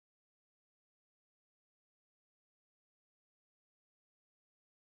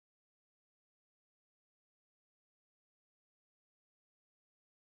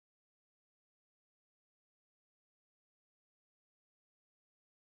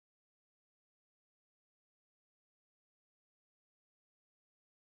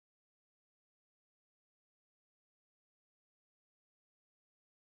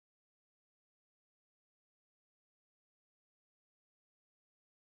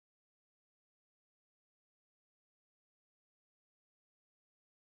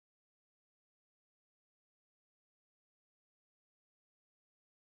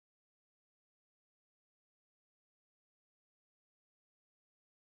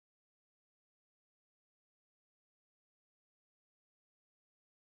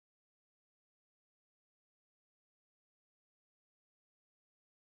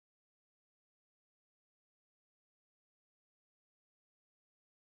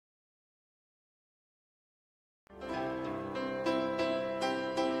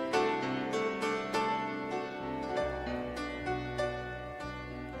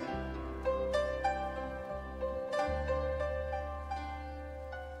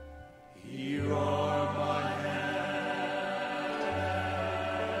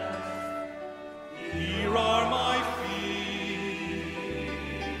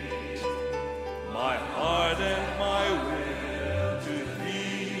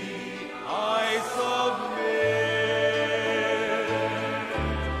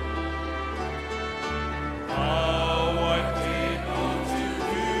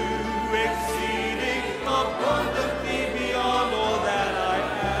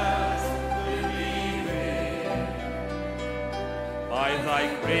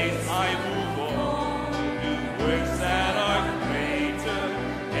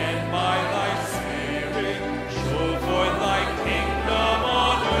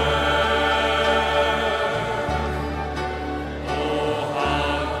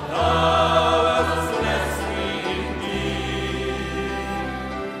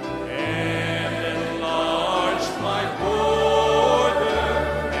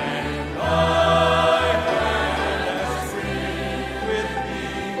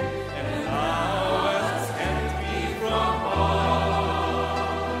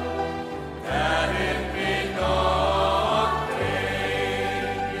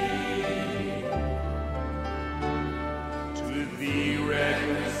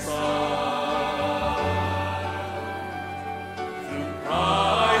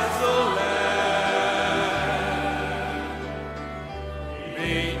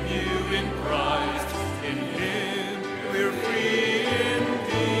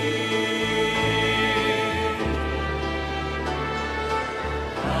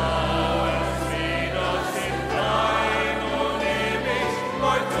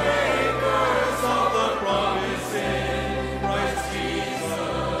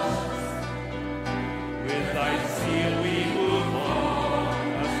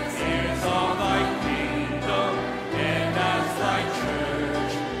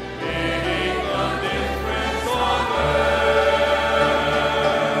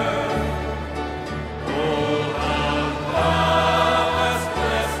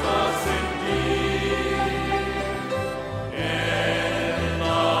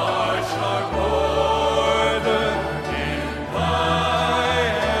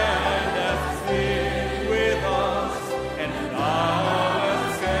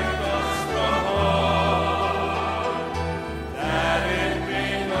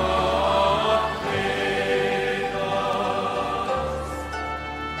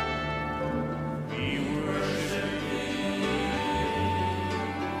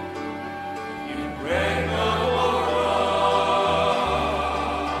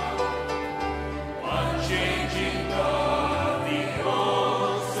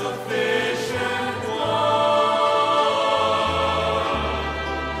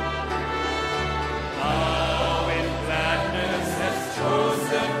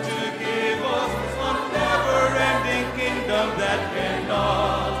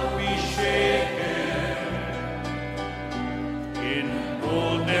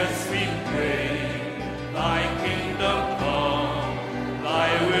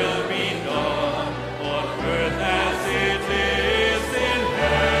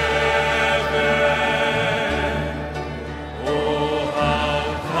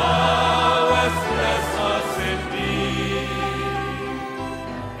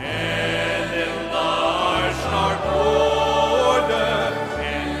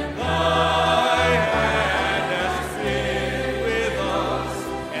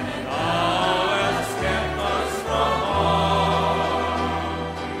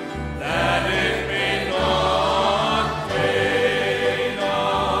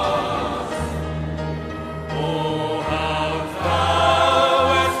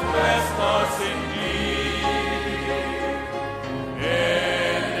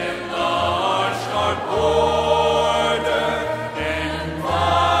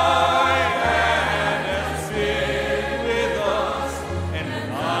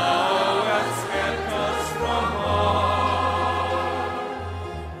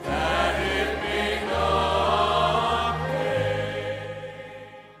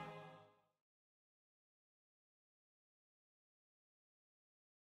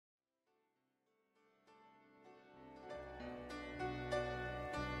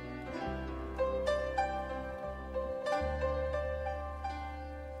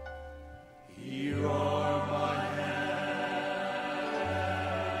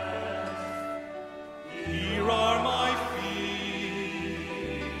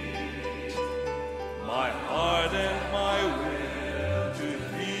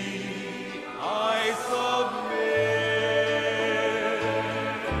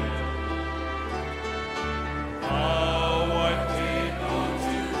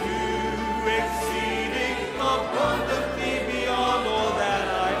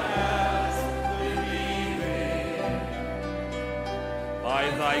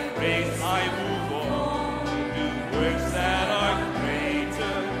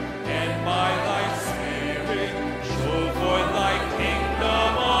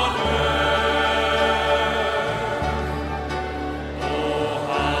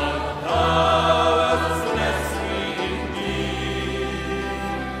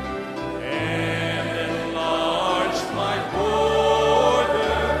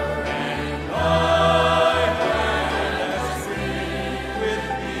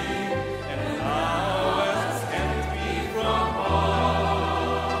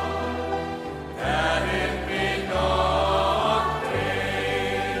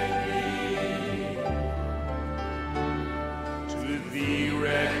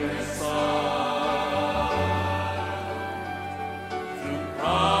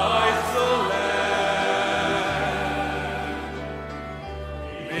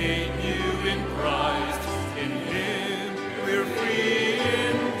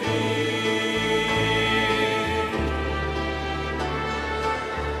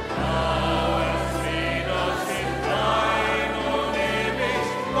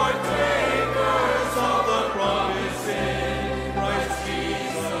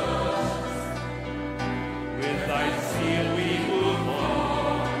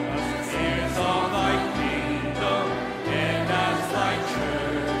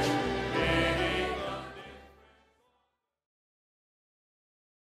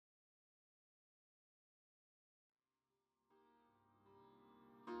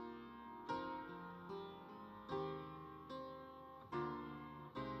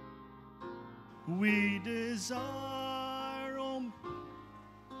We desire,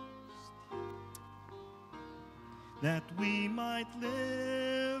 that we might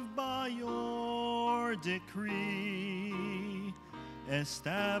live by your decree,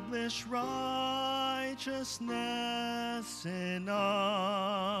 establish righteousness in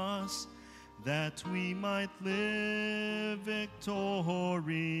us, that we might live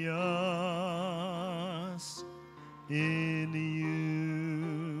victorious in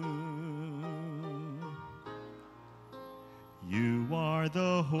you. You are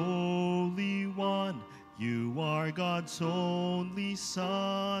the Holy One, you are God's only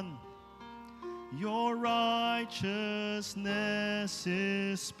Son. Your righteousness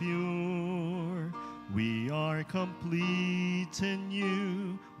is pure. We are complete in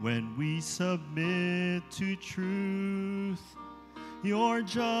you when we submit to truth. Your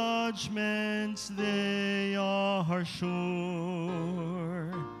judgments, they are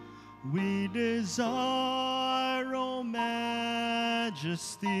sure. We desire, O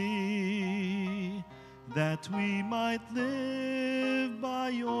Majesty, that we might live by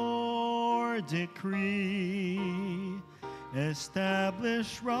your decree,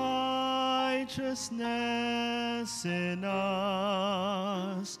 establish righteousness in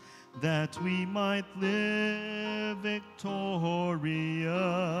us, that we might live victorious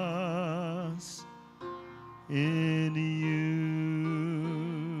in you.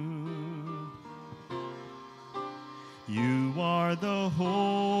 You are the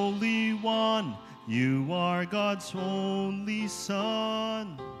Holy One, you are God's only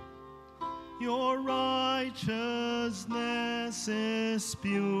Son. Your righteousness is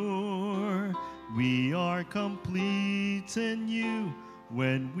pure. We are complete in you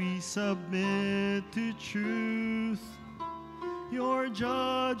when we submit to truth. Your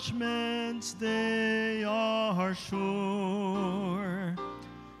judgments, they are sure.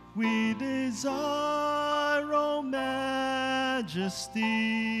 We desire, O Majesty,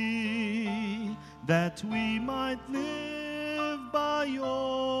 that we might live by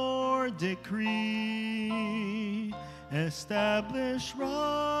your decree, establish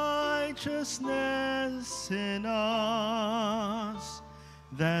righteousness in us,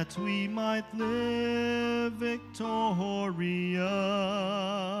 that we might live victorious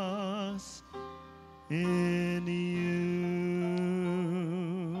in you.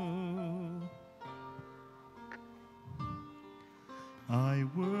 I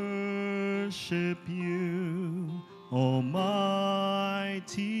worship you, Almighty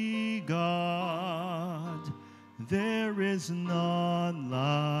God. There is none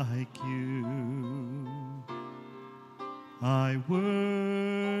like you. I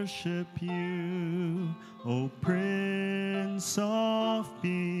worship you, O Prince of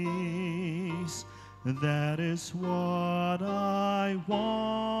Peace. That is what I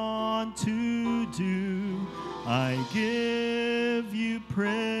want to do. I give you praise,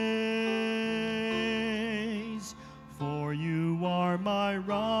 for you are my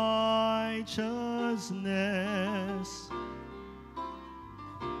righteousness.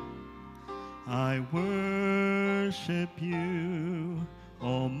 I worship you,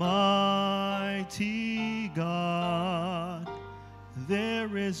 Almighty God.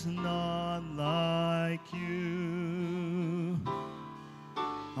 There is none like you.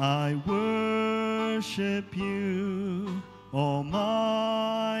 I worship you,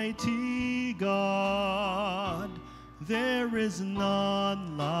 Almighty God. There is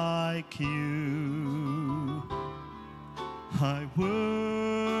none like you. I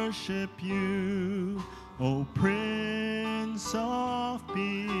worship you, O Prince of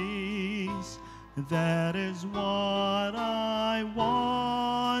Peace. That is what I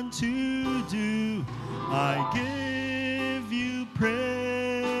want to do. I give you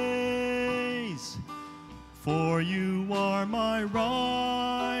praise, for you are my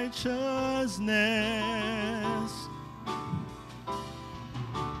righteousness.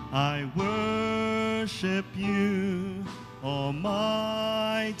 I worship you,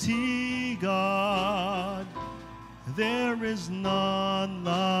 Almighty God. There is none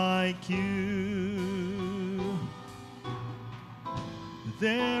like you.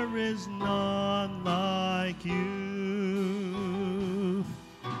 There is none like you.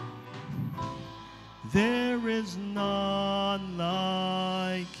 There is none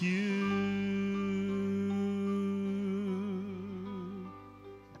like you.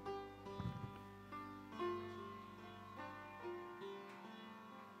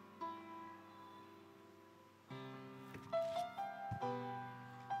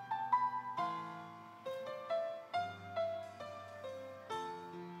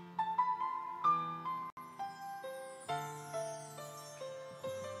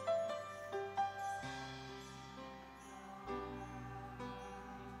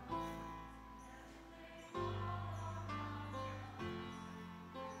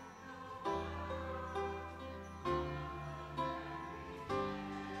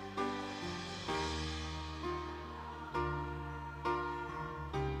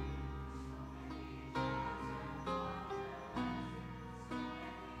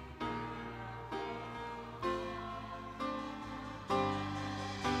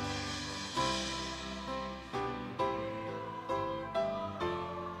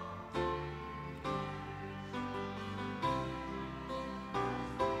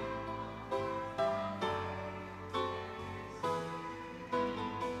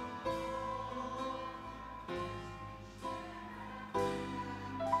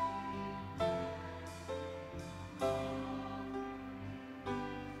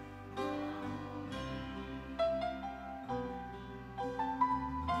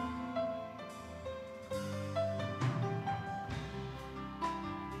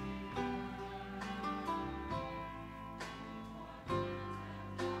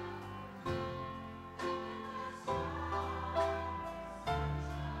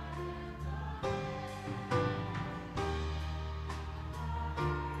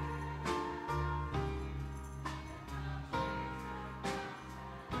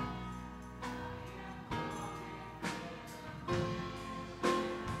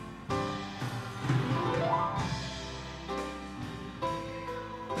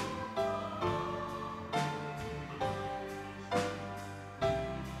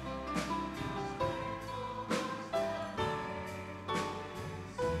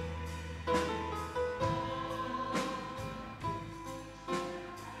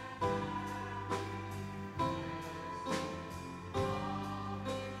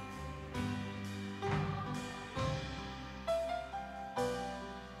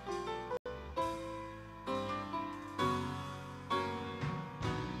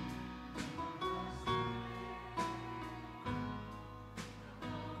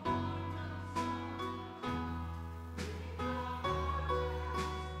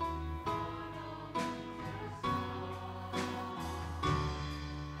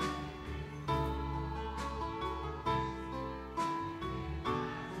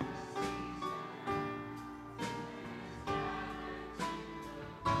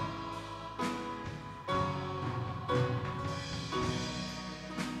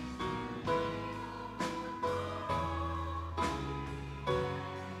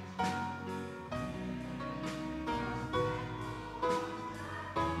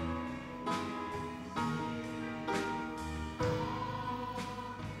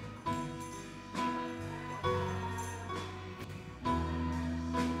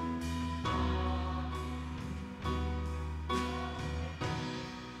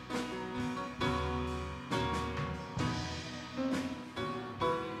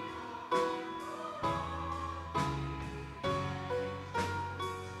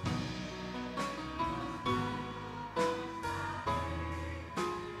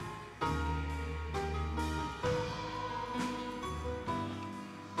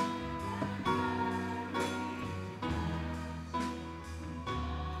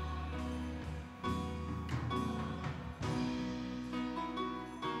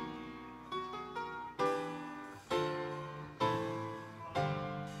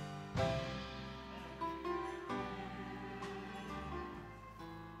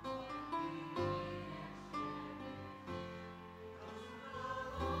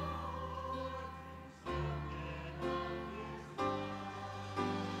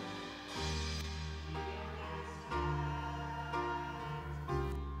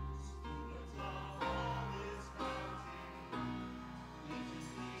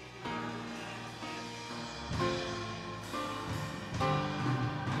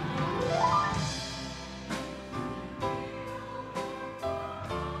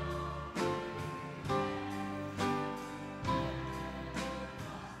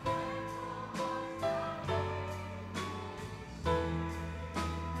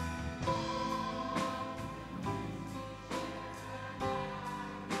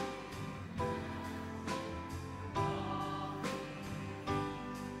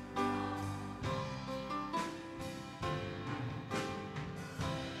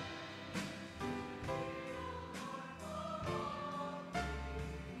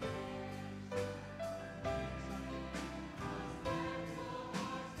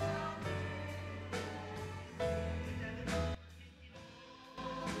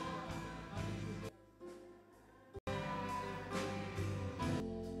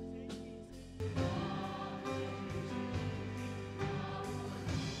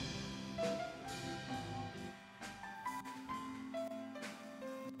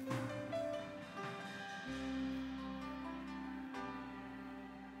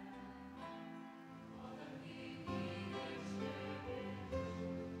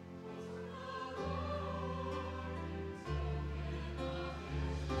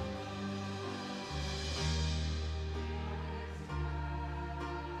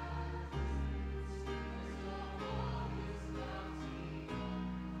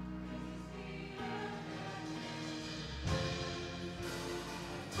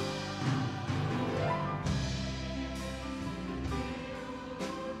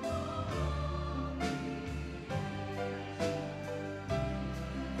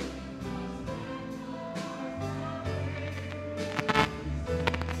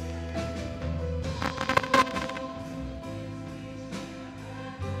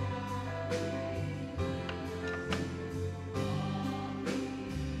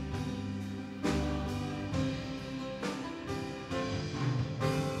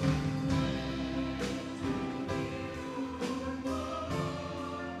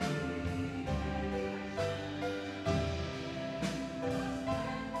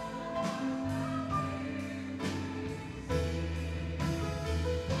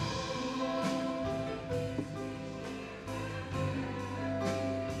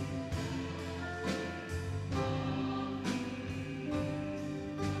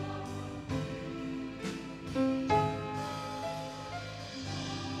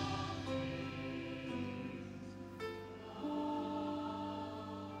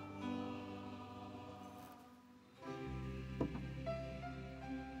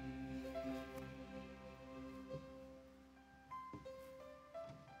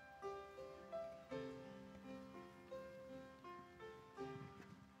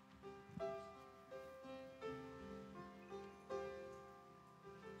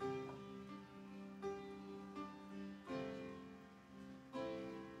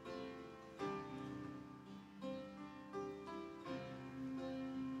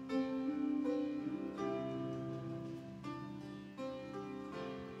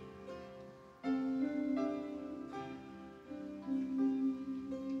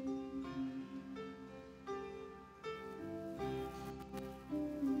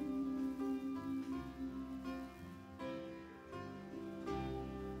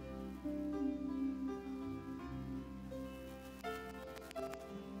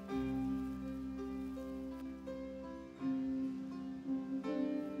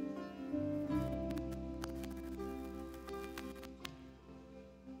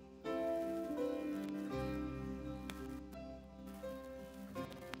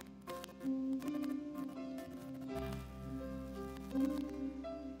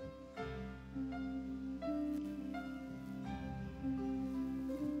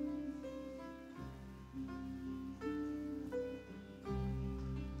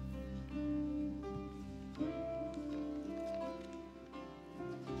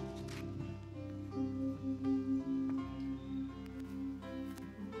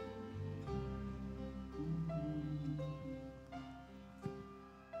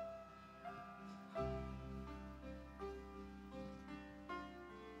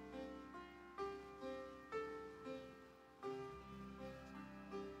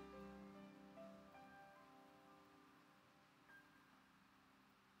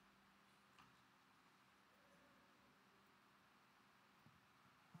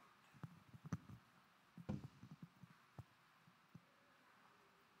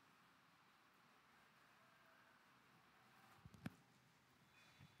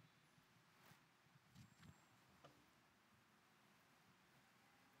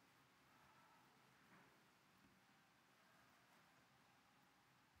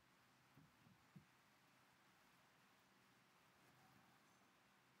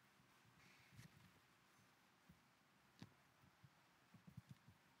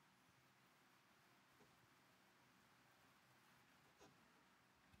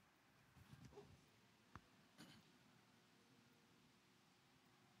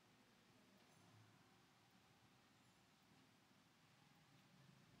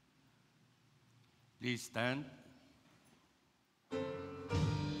 Please stand.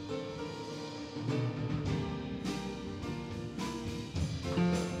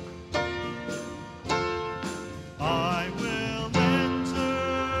 I will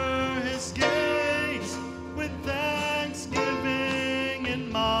enter his gates with thanksgiving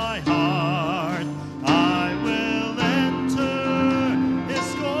in my heart. I will enter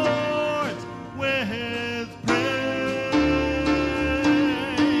his courts with praise.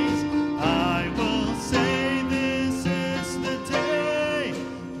 I will say this is the day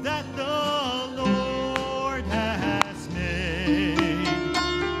that the Lord has made.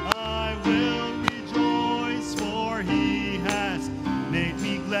 I will rejoice, for he has made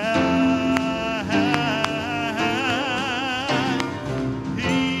me glad.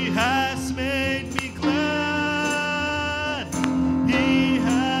 He has made me glad. He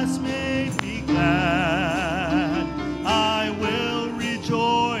has made me glad. I will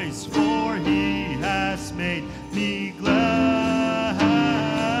rejoice, for he has made me glad.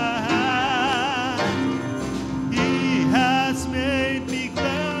 He has made me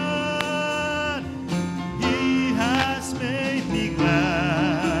glad. He has made me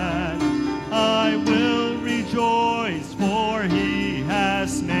glad. I will rejoice, for he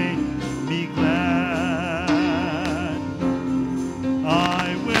has made me glad.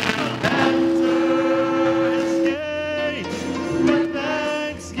 I will enter his gates with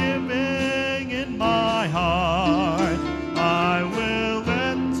thanksgiving in my heart. I will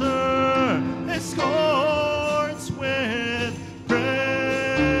enter his courts with praise.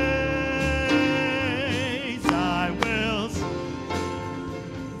 I will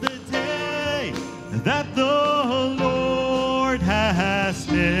the day that the Lord has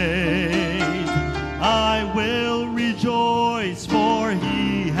made. I will rejoice, for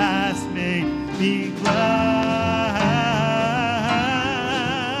he has made me glad.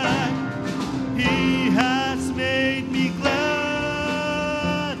 He has made me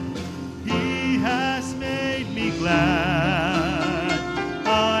glad. He has made me glad.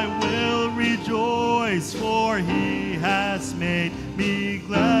 I will rejoice, for he has made me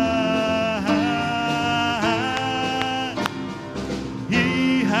glad.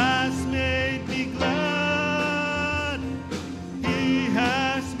 He has made me glad. He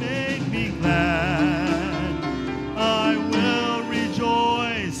has made me glad. I will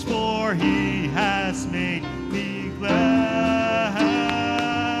rejoice, for he has made me glad.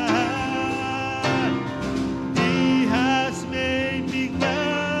 He has made me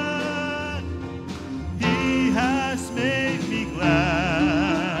glad. He has made me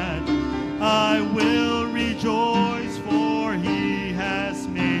glad. I will rejoice, for he has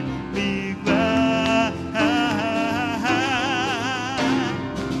made me glad.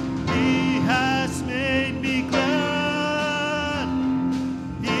 He has made me glad.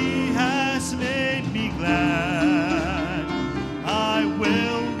 He has made me glad. I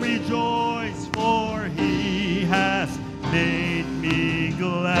will rejoice, for he has made me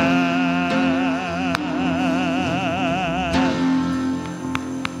glad.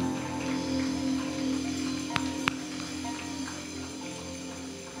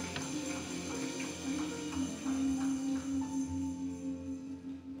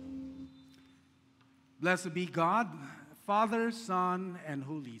 Blessed be God, Father, Son, and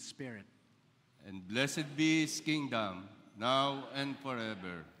Holy Spirit. And blessed be his kingdom, now and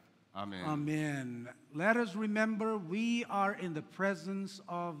forever. Amen. Amen. Let us remember we are in the presence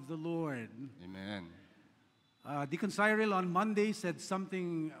of the Lord. Amen. Deacon Cyril on Monday said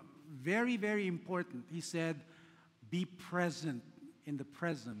something very, very important. He said, be present in the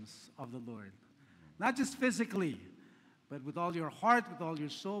presence of the Lord. Not just physically, but with all your heart, with all your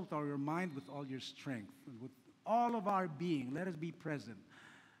soul, with all your mind, with all your strength, with all of our being. Let us be present.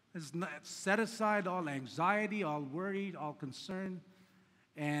 Let's set aside all anxiety, all worry, all concern,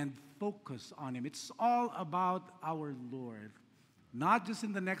 and focus on him. It's all about our Lord. Not just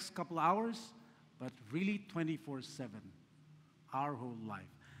in the next couple hours, but really 24/7, our whole life.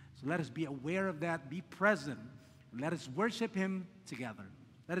 So let us be aware of that, be present, and let us worship him together.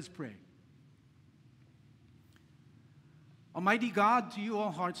 Let us pray. Almighty God, to you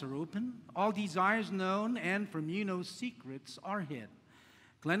all hearts are open, all desires known, and from you no secrets are hid.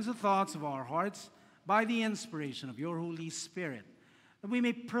 Cleanse the thoughts of our hearts by the inspiration of your Holy Spirit, that we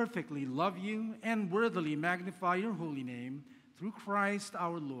may perfectly love you and worthily magnify your holy name through Christ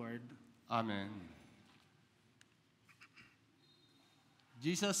our Lord. Amen.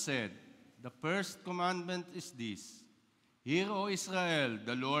 Jesus said, the first commandment is this: Hear, O Israel,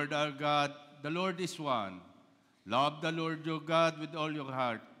 the Lord our God, the Lord is one. Love the Lord your God with all your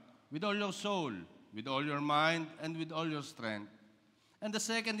heart, with all your soul, with all your mind, and with all your strength. And the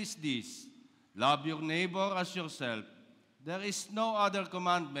second is this: Love your neighbor as yourself. There is no other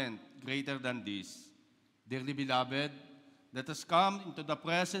commandment greater than this. Dearly beloved, let us come into the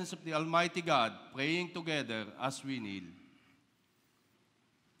presence of the Almighty God, praying together as we kneel.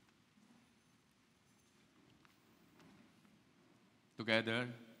 Together,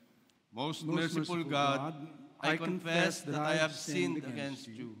 most merciful God, I confess that I have sinned against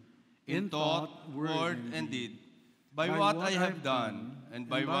you in thought, word, and deed, by what I have done and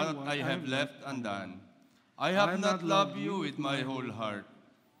by what I have left undone. I have not loved you with my whole heart.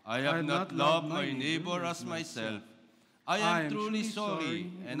 I have not loved my neighbor as myself. I am truly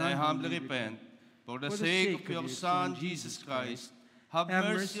sorry, and I humbly repent. For the sake of your Son, Jesus Christ, have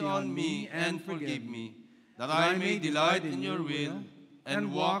mercy on me and forgive me, that I may delight in your will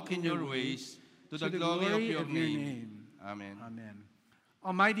and walk in your ways, to the glory of your name. Amen. Amen.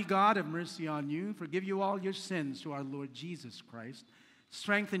 Almighty God, have mercy on you, forgive you all your sins through our Lord Jesus Christ,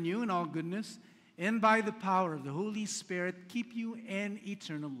 strengthen you in all goodness, and by the power of the Holy Spirit, keep you in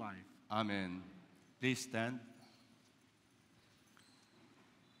eternal life. Amen. Please stand.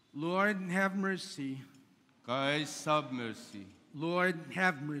 Lord, have mercy. Christ, have mercy. Lord,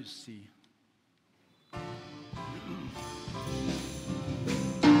 have mercy.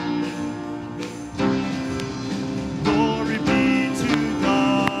 Glory be to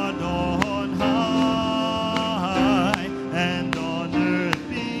God on high, and on earth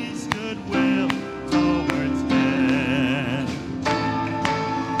peace, goodwill towards men.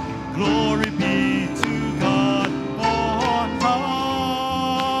 Glory be to God on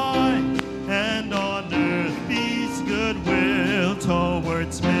high, and on earth peace, goodwill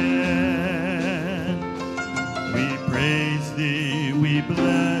towards men. We praise thee, we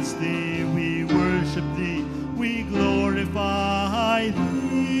bless thee, we worship thee, we glorify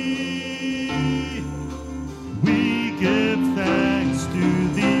thee. We give thanks to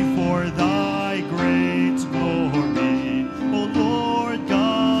thee for thy great glory. O Lord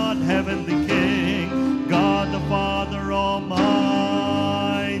God, heavenly King, God the Father Almighty.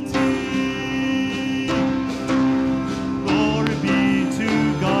 Glory be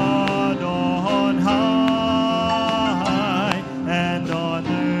to God on high, and on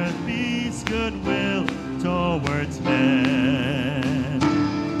earth peace, goodwill towards men.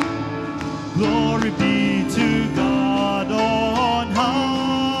 Glory be to God on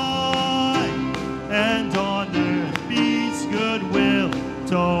high, and on earth peace, goodwill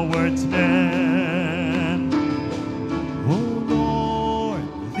towards men. O Lord,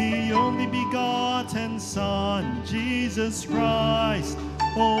 the only begotten Son, Jesus Christ,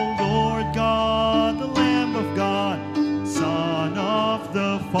 O Lord God, the Lamb of God, Son of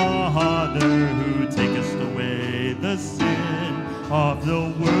the Father, who takest away the sin of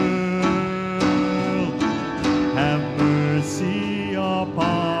the world, have mercy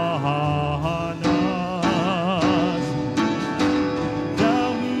upon us.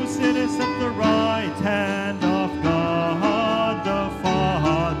 Thou who sittest at the right hand of God the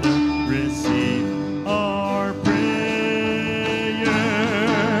Father, receive our prayer.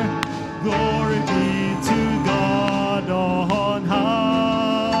 Glory be to God on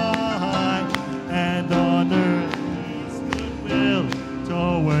high, and on earth peace, goodwill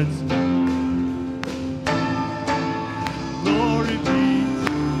towards men. Glory be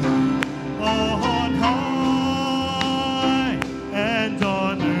on high, and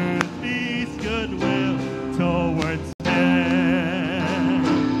on earth peace, goodwill towards men.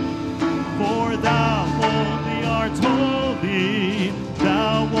 For thou only art holy,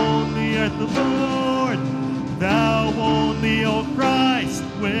 thou only art the Lord, thou only, O Christ,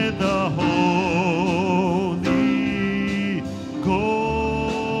 with the Holy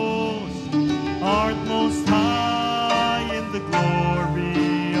Ghost, art most high in the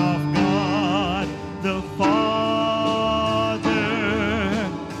glory of God the Father.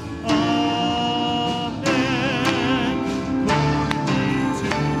 Amen. Glory be to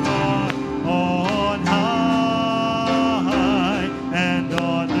God on high, and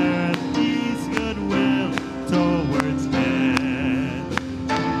on earth peace, goodwill towards men.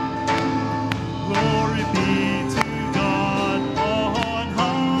 Glory be to God on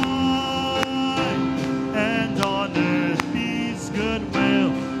high, and on earth peace,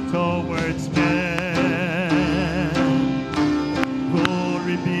 goodwill towards men.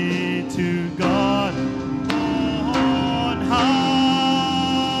 Glory be to God on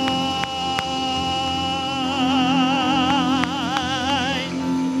high.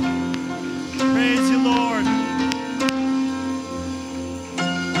 Praise you, Lord.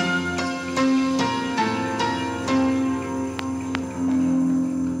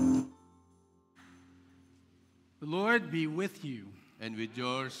 The Lord be with you. And with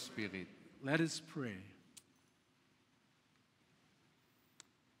your spirit. Let us pray.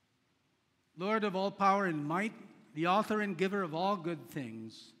 Lord of all power and might, the author and giver of all good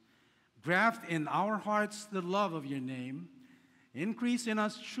things, graft in our hearts the love of your name, increase in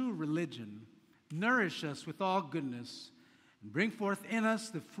us true religion, nourish us with all goodness, and bring forth in us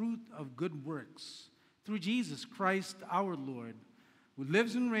the fruit of good works, through Jesus Christ our Lord, who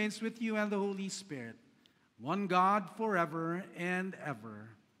lives and reigns with you and the Holy Spirit, one God forever and ever.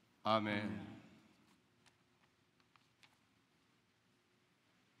 Amen.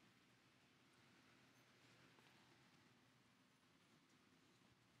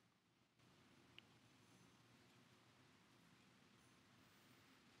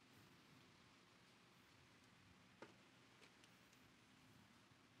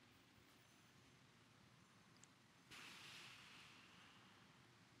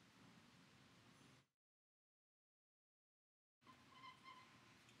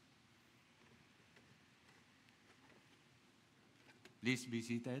 Please be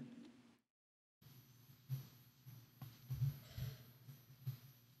seated.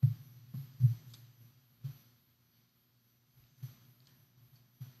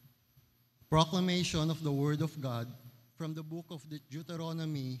 Proclamation of the Word of God from the book of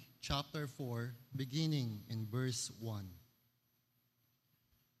Deuteronomy, chapter 4, beginning in verse 1.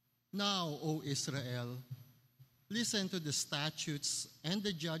 Now, O Israel, listen to the statutes and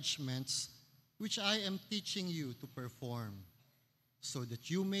the judgments which I am teaching you to perform, so that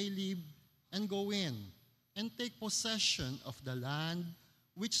you may live and go in and take possession of the land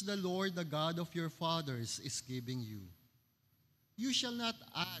which the Lord, the God of your fathers, is giving you. You shall not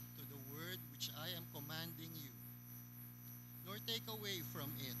add to the word which I am commanding you, nor take away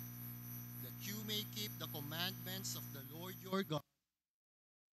from it, that you may keep the commandments of the Lord your God.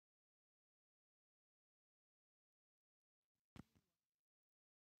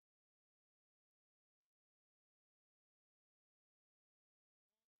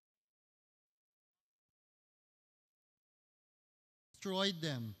 Destroyed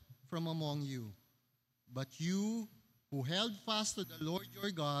them from among you. But you who held fast to the Lord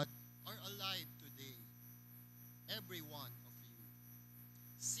your God are alive today, every one of you.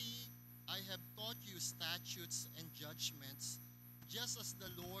 See, I have taught you statutes and judgments, just as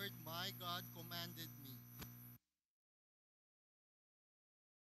the Lord my God commanded me.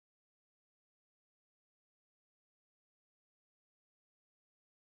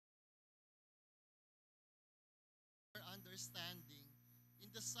 Understanding in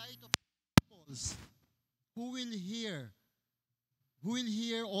the sight of peoples who will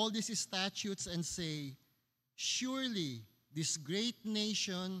hear all these statutes and say, surely this great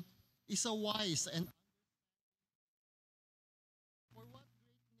nation is a wise and for what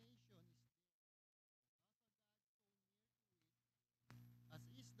great nation is as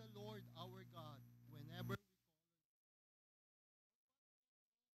is the Lord our God whenever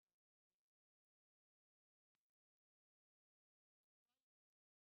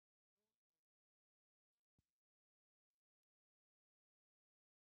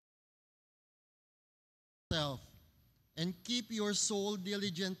self and keep your soul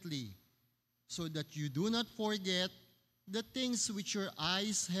diligently, so that you do not forget the things which your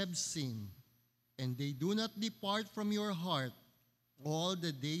eyes have seen, and they do not depart from your heart all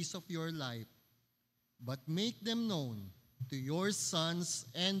the days of your life, but make them known to your sons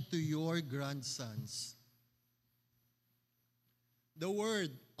and to your grandsons. The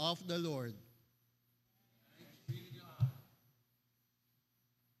word of the Lord.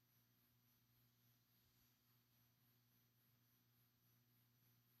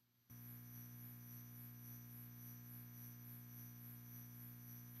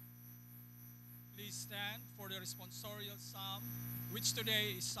 Please stand for the responsorial psalm, which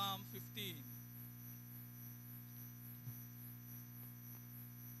today is Psalm 15.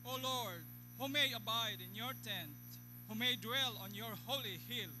 O Lord, who may abide in your tent, who may dwell on your holy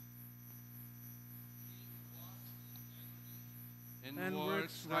hill, And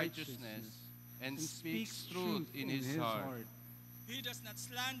works righteousness, and speaks truth in his heart. he does not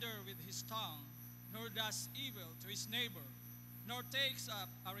slander with his tongue, nor does evil to his neighbor, nor takes up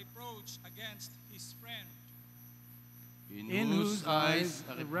a reproach against his friend. In whose eyes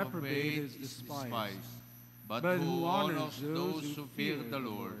a reprobate is despised, but who honors those who fear the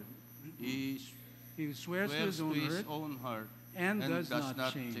Lord. He swears to his own heart and does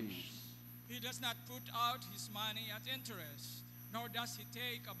not change. He does not put out his money at interest, nor does he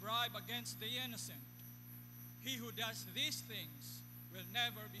take a bribe against the innocent. He who does these things will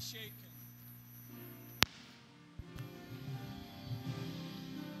never be shaken.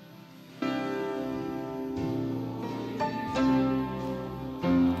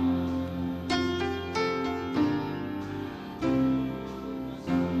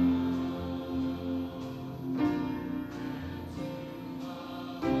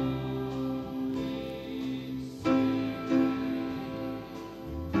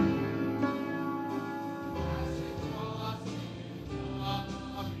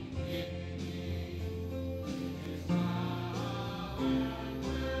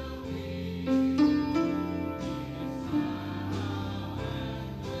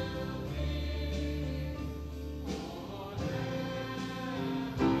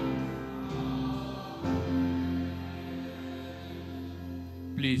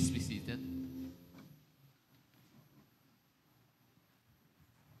 Please be seated.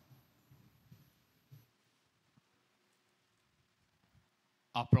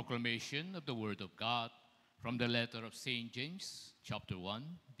 A proclamation of the Word of God from the letter of St. James, chapter 1,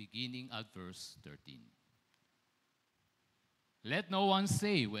 beginning at verse 13. Let no one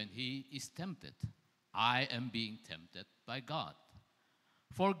say when he is tempted, I am being tempted by God.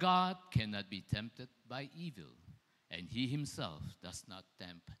 For God cannot be tempted by evil, and he himself does not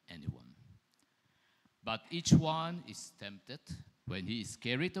tempt anyone. But each one is tempted when he is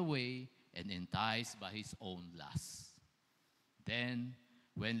carried away and enticed by his own lust. Then,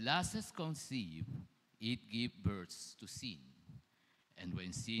 when lust is conceived, it gives birth to sin. And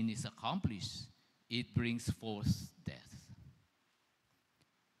when sin is accomplished, it brings forth death.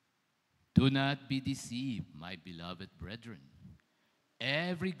 Do not be deceived, my beloved brethren.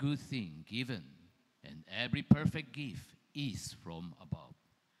 Every good thing given and every perfect gift is from above,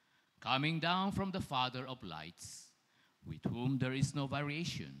 coming down from the Father of lights, with whom there is no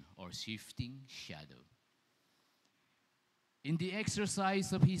variation or shifting shadow. In the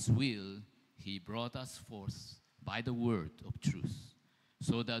exercise of his will, he brought us forth by the word of truth,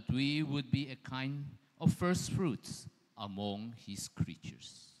 so that we would be a kind of first fruits among his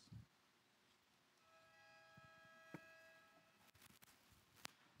creatures.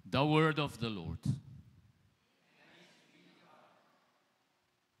 The word of the Lord.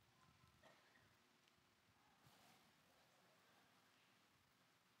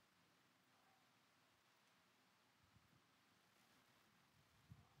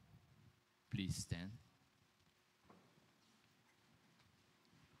 Please stand.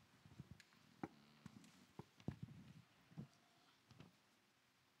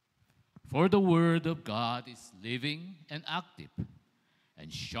 For the word of God is living and active,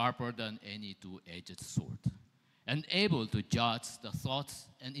 and sharper than any two-edged sword, and able to judge the thoughts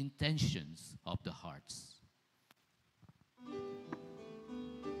and intentions of the hearts.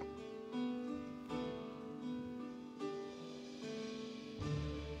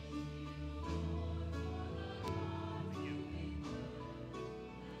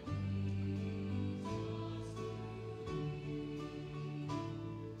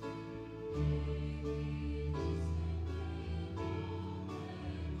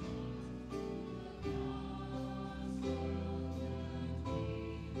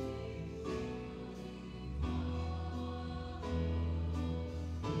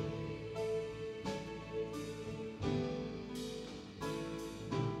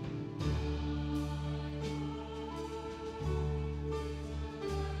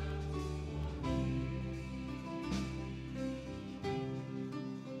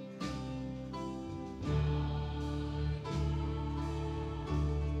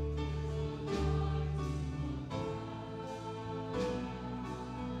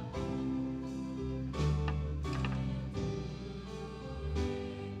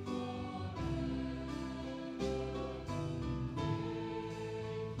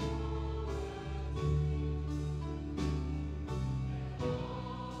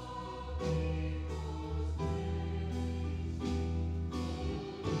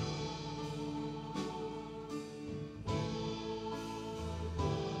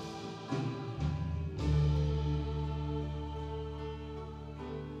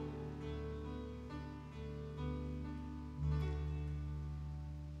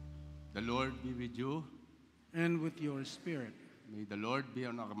 The Lord be with you. And with your spirit. May the Lord be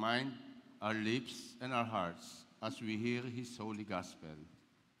on our mind, our lips, and our hearts as we hear his holy gospel.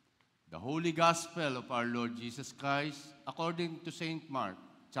 The holy gospel of our Lord Jesus Christ, according to St. Mark,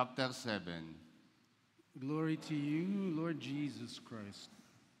 chapter 7. Glory to you, Lord Jesus Christ.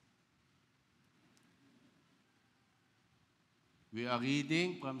 We are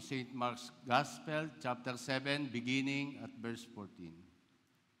reading from St. Mark's Gospel, chapter 7, beginning at verse 14.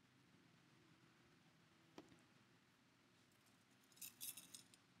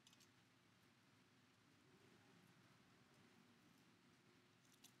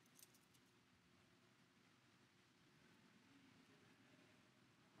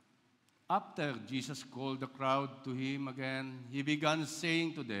 After Jesus called the crowd to him again, he began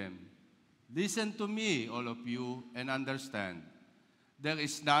saying to them, "Listen to me, all of you, and understand. There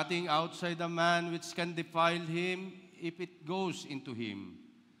is nothing outside a man which can defile him if it goes into him.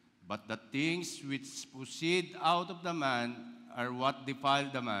 But the things which proceed out of the man are what defile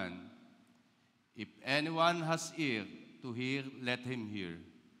the man. If anyone has ear to hear, let him hear."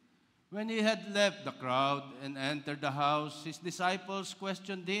 When he had left the crowd and entered the house, his disciples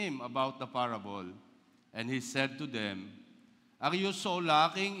questioned him about the parable. And he said to them, "Are you so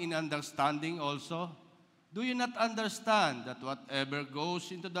lacking in understanding also? Do you not understand that whatever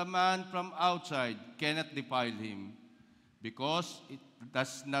goes into the man from outside cannot defile him, because it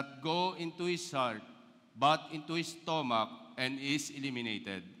does not go into his heart, but into his stomach and is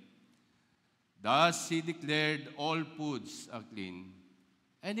eliminated? Thus he declared all foods are clean.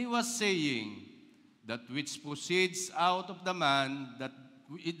 And he was saying, that which proceeds out of the man,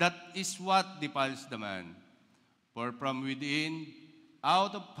 that is what defiles the man. For from within,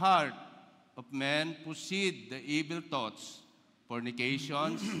 out of heart of men proceed the evil thoughts,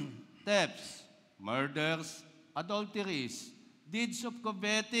 fornications, thefts, murders, adulteries, deeds of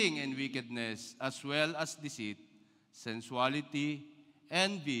coveting and wickedness, as well as deceit, sensuality,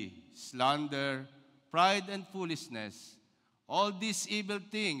 envy, slander, pride, and foolishness. All these evil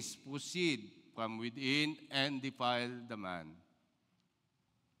things proceed from within and defile the man.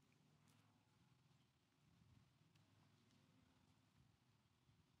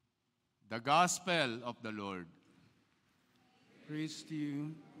 The Gospel of the Lord. Praise to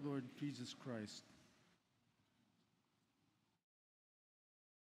you, Lord Jesus Christ.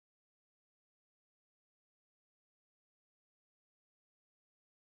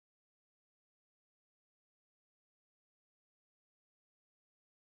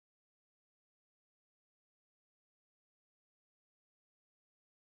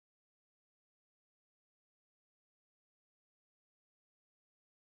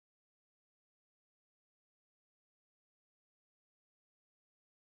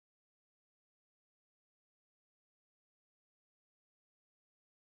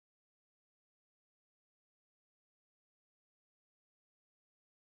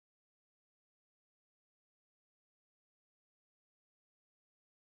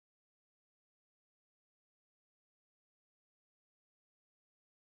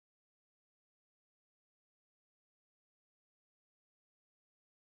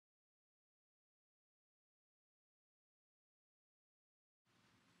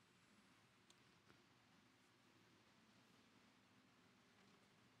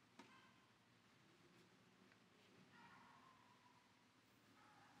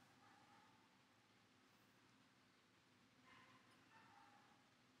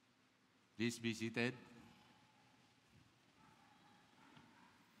 Please be seated.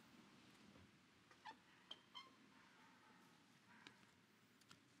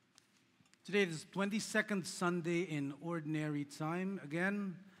 Today is 22nd Sunday in Ordinary Time.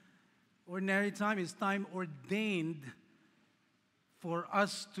 Again, Ordinary Time is time ordained for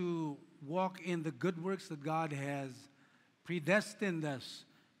us to walk in the good works that God has predestined us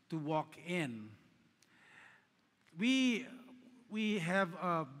to walk in. We have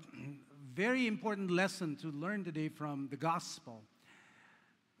a very important lesson to learn today from the Gospel.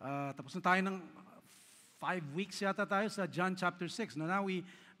 Tapos na tayo ng 5 weeks yata tayo sa John chapter 6. Now we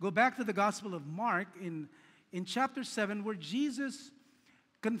go back to the Gospel of Mark in chapter 7, where Jesus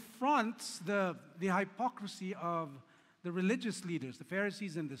confronts the hypocrisy of the religious leaders, the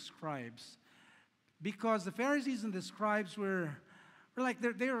Pharisees and the scribes. Because the Pharisees and the scribes were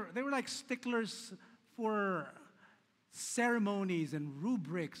like sticklers for ceremonies and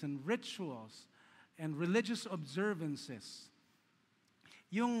rubrics and rituals and religious observances.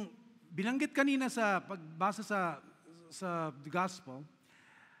 Yung binanggit kanina sa pagbasa sa the gospel,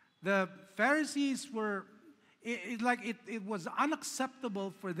 the Pharisees were, it was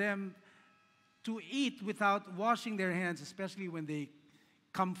unacceptable for them to eat without washing their hands, especially when they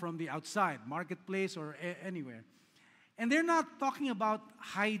come from the outside, marketplace or anywhere. And they're not talking about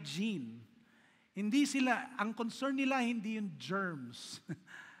hygiene. Ang concern nila hindi yung germs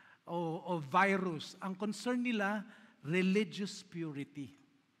o virus. Ang concern nila, religious purity.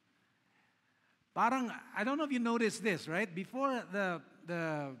 Parang, I don't know if you noticed this, right? Before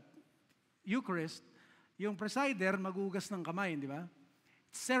the Eucharist, yung presider magugas ng kamay, di ba?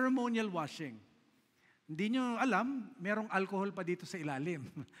 Ceremonial washing. Hindi nyo alam, merong alcohol pa dito sa ilalim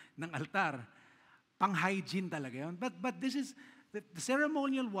ng altar. Pang-hygiene talaga yun. But this is, the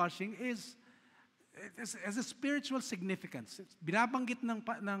ceremonial washing has a spiritual significance. Binabanggit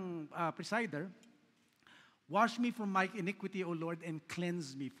ng presider, wash me from my iniquity, O Lord, and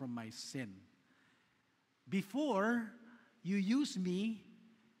cleanse me from my sin. Before you use me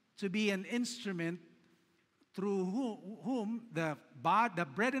to be an instrument through whom the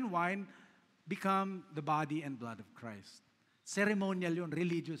bread and wine become the body and blood of Christ. Ceremonial yun,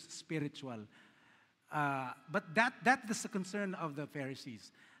 religious, spiritual. But that's the concern of the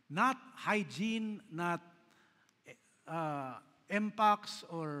Pharisees. Not hygiene, not mpox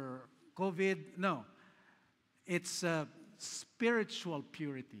or COVID. No. It's spiritual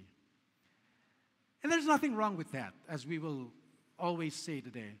purity. And there's nothing wrong with that, as we will always say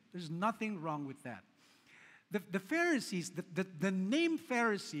today. There's nothing wrong with that. the Pharisees, the name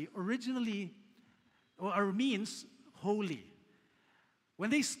Pharisee originally or means holy. When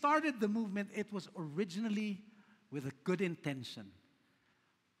they started the movement, it was originally with a good intention.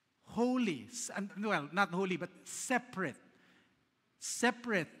 Holy, well, not holy, but separate.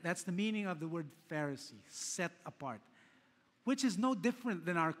 Separate, that's the meaning of the word Pharisee, set apart, which is no different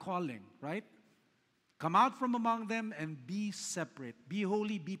than our calling, right? Come out from among them and be separate. Be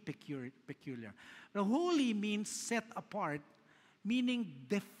holy, be peculiar. The holy means set apart, meaning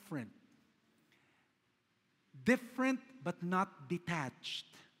different. Different but not detached.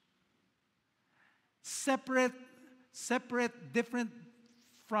 Separate, different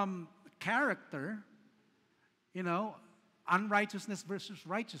from character, unrighteousness versus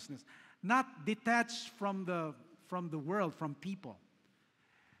righteousness. Not detached from the world, from people.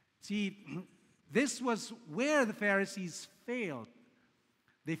 See, this was where the Pharisees failed.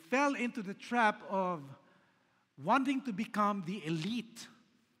 They fell into the trap of wanting to become the elite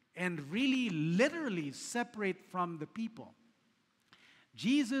and really literally separate from the people.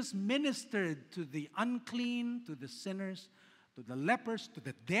 Jesus ministered to the unclean, to the sinners, to the lepers, to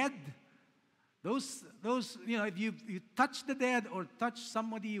the dead. Those if you touch the dead or touch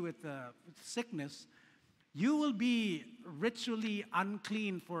somebody with sickness, you will be ritually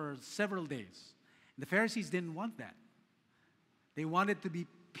unclean for several days. The Pharisees didn't want that. They wanted to be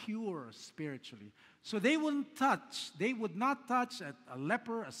pure spiritually. So they would not touch a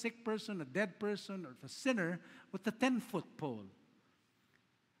leper, a sick person, a dead person, or a sinner with a 10-foot pole.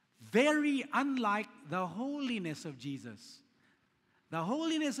 Very unlike the holiness of Jesus. The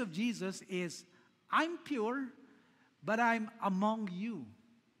holiness of Jesus is, I'm pure, but I'm among you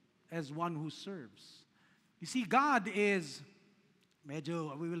as one who serves. You see, God is,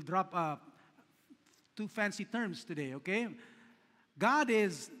 we will drop two fancy terms today, okay? God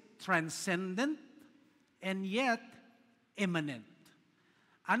is transcendent and yet immanent.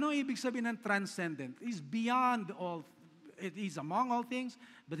 Ano ibig sabihin ng transcendent? He's beyond all, He's among all things,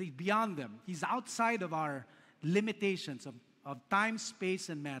 but He's beyond them. He's outside of our limitations of time, space,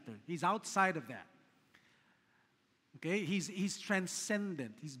 and matter. He's outside of that. Okay? He's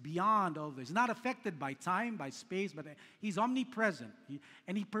transcendent. He's beyond all this. He's not affected by time, by space, but He's omnipresent.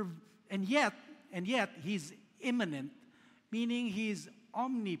 And yet, He's immanent, meaning He's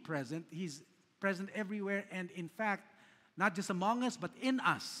omnipresent. He's present everywhere, and in fact, not just among us, but in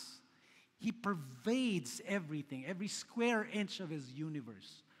us. He pervades everything, every square inch of His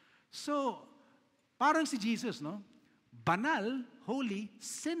universe. So, parang si Jesus, no? Banal, holy,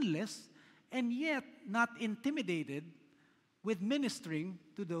 sinless, and yet not intimidated with ministering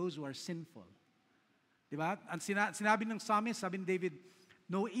to those who are sinful. Diba? Ang sinabi ng psalmist, sabi ni David,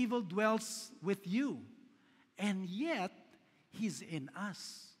 no evil dwells with you, and yet He's in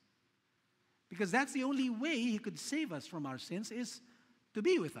us. Because that's the only way He could save us from our sins, is to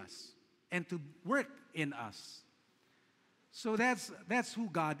be with us and to work in us. So that's who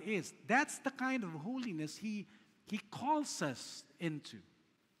God is. That's the kind of holiness He calls us into.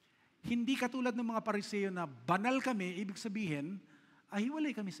 Hindi katulad ng mga Pariseo na banal kami, ibig sabihin,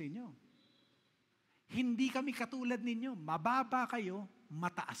 hiwalay kami sa inyo. Hindi kami katulad ninyo. Mababa kayo,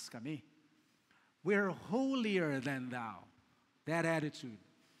 mataas kami. We're holier than thou. That attitude.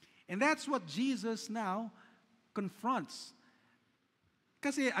 And that's what Jesus now confronts.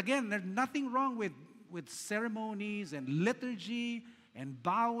 Kasi again, there's nothing wrong with ceremonies and liturgy and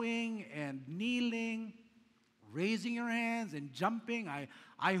bowing and kneeling, raising your hands and jumping.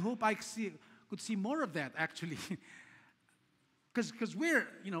 I hope I could see more of that, actually. Because we're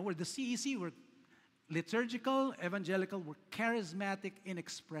the CEC, we're liturgical, evangelical, we're charismatic in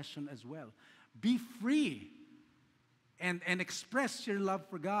expression as well. Be free and express your love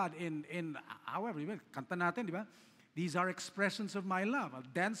for God in however, kanta natin, di ba? These are expressions of my love. I'll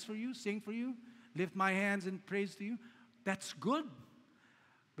dance for you, sing for you, lift my hands in praise to you. That's good.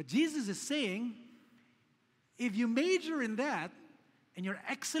 But Jesus is saying, if you major in that, and you're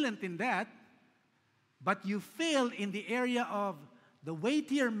excellent in that, but you fail in the area of the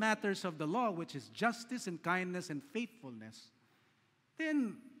weightier matters of the law, which is justice and kindness and faithfulness,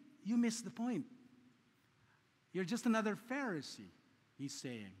 then you miss the point. You're just another Pharisee, he's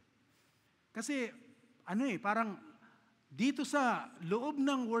saying. Kasi, parang dito sa loob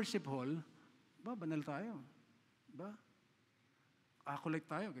ng worship hall, banal tayo. Collect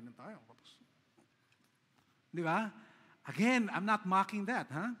tayo, ganun tayo. Di ba? Again, I'm not mocking that,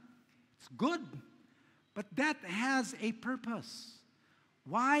 huh? It's good. But that has a purpose.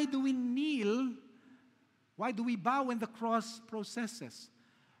 Why do we kneel? Why do we bow when the cross processes?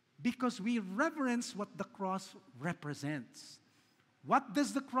 Because we reverence what the cross represents. What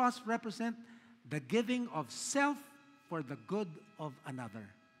does the cross represent? the giving of self for the good of another.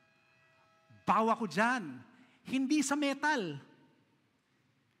 Bawa ko dyan. Hindi sa metal.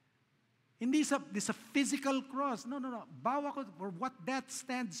 Hindi sa physical cross. No. Bawa ko for what that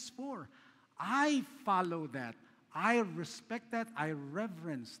stands for. I follow that. I respect that. I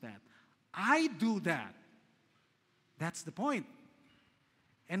reverence that. I do that. That's the point.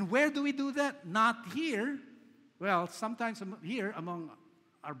 And where do we do that? Not here. Well, sometimes here among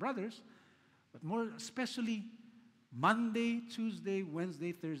our brothers, but more especially Monday, Tuesday,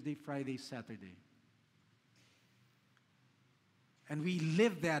 Wednesday, Thursday, Friday, Saturday. And we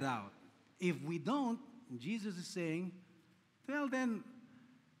live that out. If we don't, Jesus is saying, well then,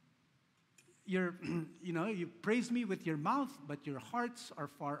 you praise me with your mouth, but your hearts are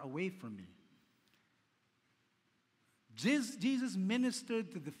far away from me. Jesus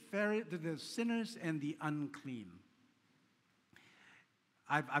ministered to the sinners and the unclean.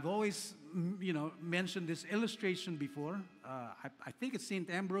 I've always, mentioned this illustration before. I think it's St.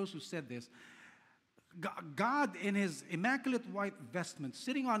 Ambrose who said this. God, in his immaculate white vestments,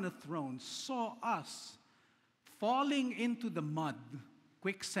 sitting on the throne, saw us falling into the mud.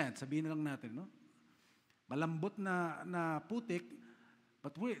 Quicksand, sabihin na lang natin, no? Malambot na putik,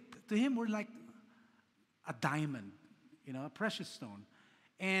 but to him, we're like a diamond, a precious stone.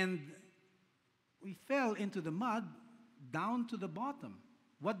 And we fell into the mud, down to the bottom.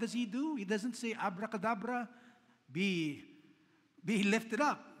 What does he do? He doesn't say, abracadabra, be lifted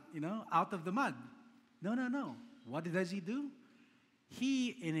up, out of the mud. No. What does he do? He,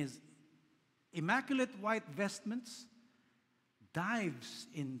 in his immaculate white vestments, dives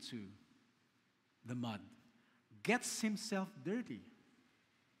into the mud, gets himself dirty,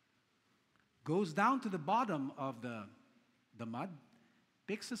 goes down to the bottom of the mud,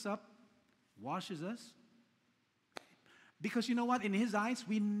 picks us up, washes us. Because you know what? In his eyes,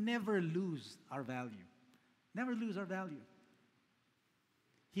 we never lose our value. Never lose our value.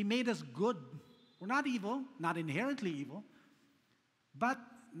 He made us good. We're not evil, not inherently evil, but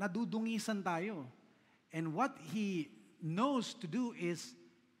nadudungisan tayo. And what he knows to do is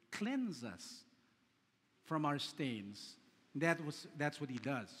cleanse us from our stains. That's what he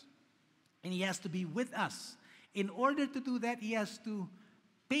does. And he has to be with us. In order to do that, he has to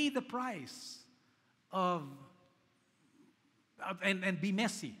pay the price and be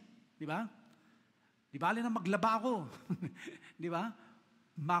messy. Di ba? Di bali na maglaba ako. Di ba?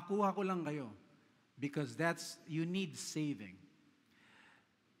 Makuha ko lang kayo. Because you need saving.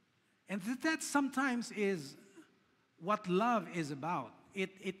 And that sometimes is what love is about.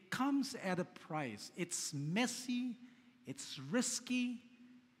 It comes at a price. It's messy, it's risky,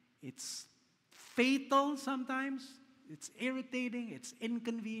 it's fatal sometimes, it's irritating, it's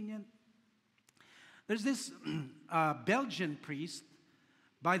inconvenient. There's this Belgian priest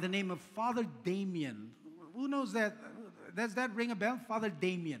by the name of Father Damien. Who knows that? Does that ring a bell? Father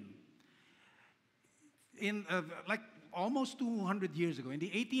Damien. In almost 200 years ago, in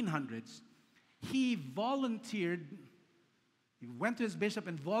the 1800s, he went to his bishop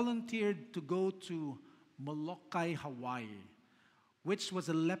and volunteered to go to Molokai, Hawaii, which was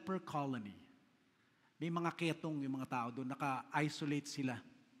a leper colony. May mga ketong yung mga tao doon, naka-isolate sila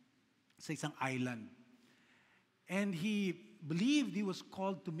sa isang island. And he believed he was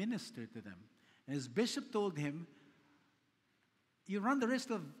called to minister to them. And his bishop told him, you run the risk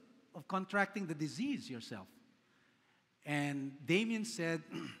of contracting the disease yourself. And Damien said,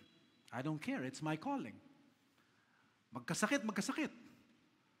 I don't care, it's my calling. Magkasakit.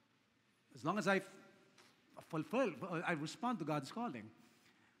 As long as I respond to God's calling.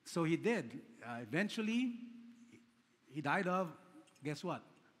 So he did. Eventually, he died of, guess what?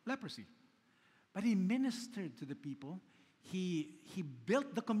 Leprosy. But he ministered to the people. He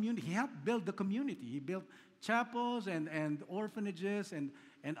built the community. He helped build the community. He built chapels and orphanages and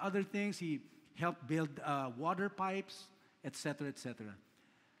other things. He helped build water pipes, etc., etc.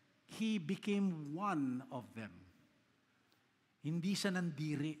 He became one of them. Hindi siya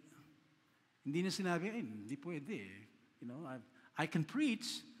nandiri. Hindi niya sinabi, hindi pwede. I can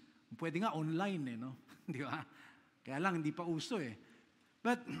preach. Pwede nga online, no? Di ba? Kaya lang, hindi pa uso eh.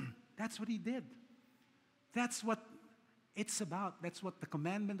 But that's what he did. That's what it's about. That's what the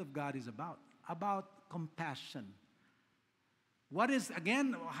commandment of God is about compassion. What is,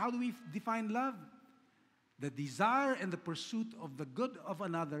 again, how do we define love? The desire and the pursuit of the good of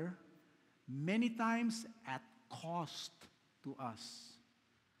another, many times at cost to us.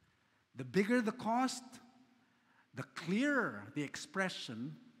 The bigger the cost, the clearer the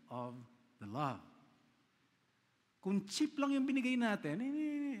expression of the love. Kung cheap lang yung binigay natin,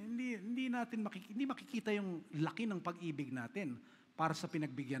 hindi makikita yung laki ng pag-ibig natin para sa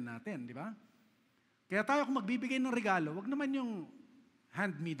pinagbigyan natin, di ba? Kaya tayo kung magbibigay ng regalo, wag naman yung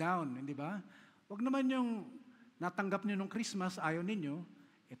hand-me-down, hindi ba? Wag naman yung natanggap nyo nung Christmas, ayaw ninyo,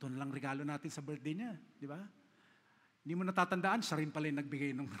 ito na lang regalo natin sa birthday niya, di ba? Hindi mo natatandaan, siya rin pala yung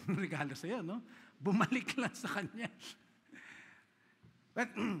nagbigay ng regalo sa'yo, no? Bumalik lang sa kanya.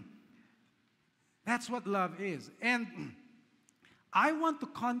 But that's what love is. And I want to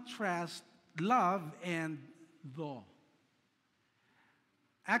contrast love and law.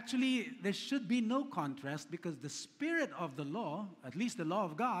 Actually, there should be no contrast because the spirit of the law, at least the law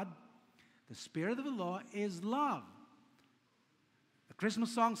of God, the spirit of the law is love. The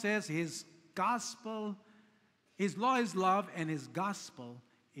Christmas song says His gospel, His law is love and His gospel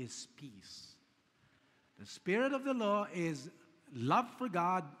is peace. The spirit of the law is love for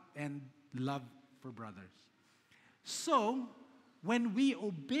God and love for brothers. So, when we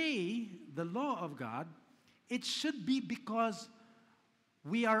obey the law of God, it should be because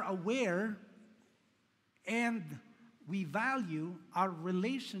we are aware and we value our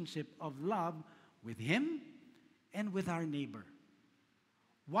relationship of love with Him and with our neighbor.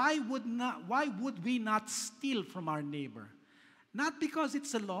 Why would we not steal from our neighbor? Not because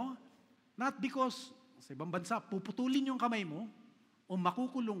it's a law, not because sa ibang bansa, puputulin yung kamay mo o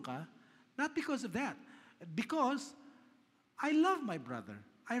makukulong ka, not because of that. Because I love my brother.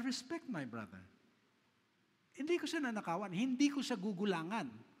 I respect my brother. Hindi ko siya nanakawan. Hindi ko siya gugulangan.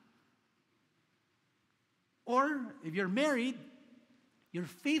 Or, if you're married, you're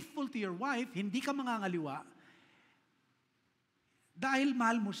faithful to your wife, hindi ka mangangaliwa, dahil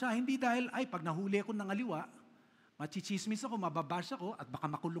mahal mo siya, hindi dahil, ay, pag nahuli ako ng ngaliwa, machichismis ako, mababash ako, at baka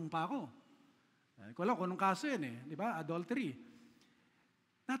makulong pa ako. Ko alam kung anong kaso yun di ba? Adultery.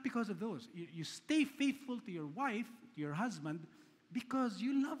 Not because of those. You stay faithful to your wife, to your husband, because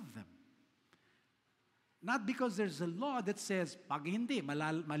you love them. Not because there's a law that says, pag hindi,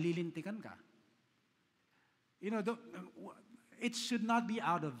 malilintikan ka. You know, it should not be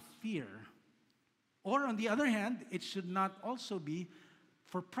out of fear. Or on the other hand, it should not also be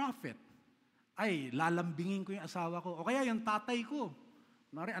for profit. Ay, lalambingin ko yung asawa ko. O kaya yung tatay ko.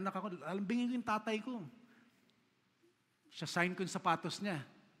 Kunwari, anak ako, lalambingin ko yung tatay ko. Siya sign ko yung sapatos niya.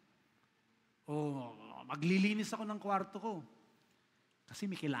 O maglilinis ako ng kwarto ko. Kasi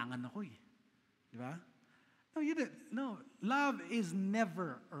may kailangan ako Di ba? No, love is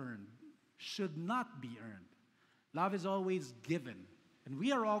never earned, should not be earned. Love is always given. And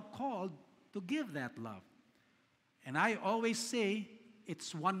we are all called to give that love. And I always say,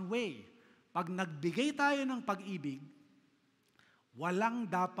 it's one way. Pag nagbigay tayo ng pag-ibig, walang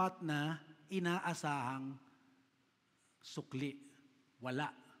dapat na inaasahang sukli.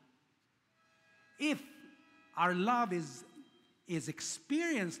 Wala. If our love is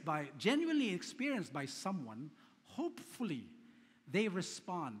genuinely experienced by someone, hopefully they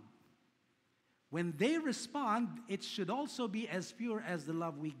respond. When they respond, it should also be as pure as the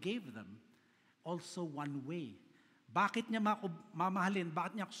love we gave them. Also one way. Bakit niya mamahalin?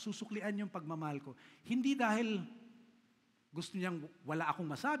 Bakit niya susuklian yung pagmamahal ko? Hindi dahil gusto niyang wala akong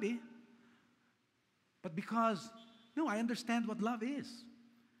masabi, but because, no, I understand what love is.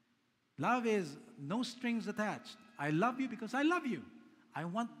 Love is no strings attached. I love you because I love you. I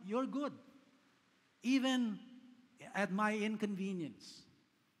want your good. Even at my inconvenience.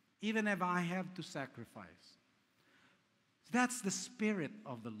 Even if I have to sacrifice. That's the spirit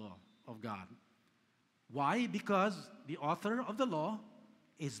of the law of God. Why? Because the author of the law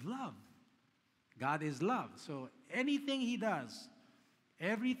is love. God is love. So anything He does,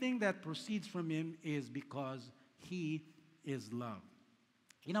 everything that proceeds from Him is because He is love.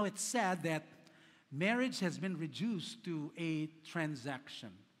 You know, it's sad that marriage has been reduced to a transaction.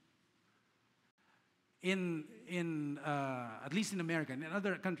 At least in America, and in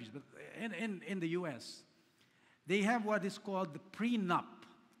other countries, but in the U.S., they have what is called the prenup.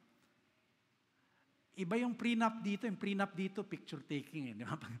 Iba yung prenup dito, picture taking. Di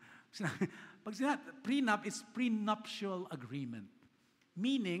ba? Pag prenup is prenuptial agreement.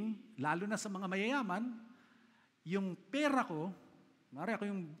 Meaning, lalo na sa mga mayayaman, yung pera ko, mara ako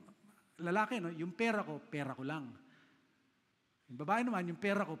yung lalaki, no? Yung pera ko lang. Yung babae naman, yung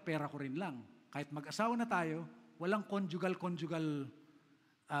pera ko rin lang. Kahit mag-asawa na tayo, walang conjugal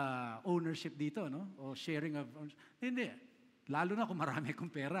ownership dito, no? O sharing of ownership. Hindi. Lalo na kung marami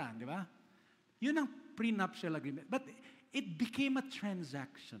akong pera, di ba? Yun ang prenuptial agreement. But it became a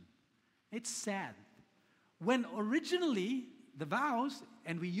transaction. It's sad. When originally, the vows,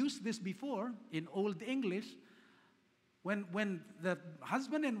 and we used this before in Old English, when the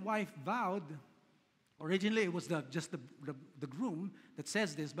husband and wife vowed, originally it was just the groom that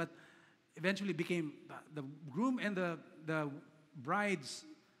says this, but eventually became the groom and the bride's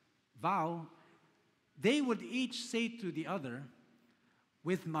vow they would each say to the other,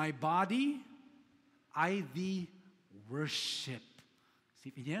 with my body, I thee worship.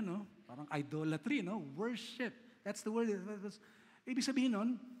 Isipin niya, no? Parang idolatry, no? Worship. That's the word. Ibig sabihin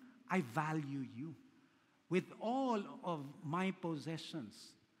nun, I value you with all of my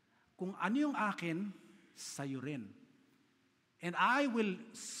possessions. Kung ano yung akin, sa'yo rin. And I will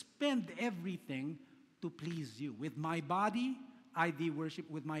spend everything to please you. With my body, I thee worship.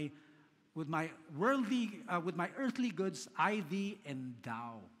 With my earthly goods, I thee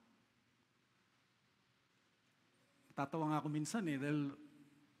endow. Tatawa nga ako minsan dahil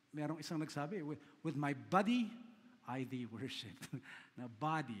merong isang nagsabi, with my body, I thee worship. Na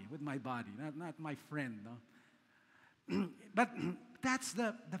body, with my body, not my friend. No? But that's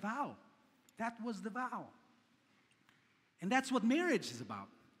the vow. That was the vow. And that's what marriage is about.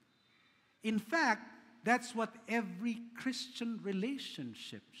 In fact, that's what every Christian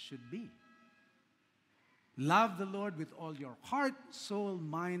relationship should be. Love the Lord with all your heart, soul,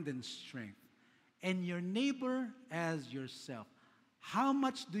 mind, and strength, and your neighbor as yourself. How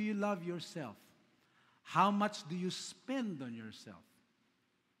much do you love yourself? How much do you spend on yourself?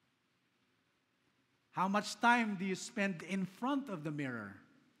 How much time do you spend in front of the mirror?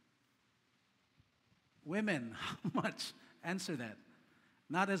 Women, how much? Answer that.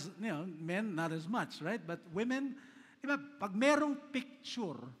 Not as, men, not as much, right? But women, pag merong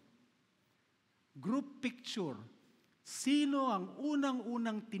picture, group picture, sino ang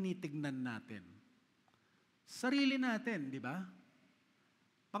unang-unang tinitignan natin? Sarili natin, di ba?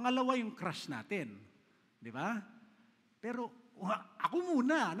 Pangalawa yung crush natin, di ba? Pero ako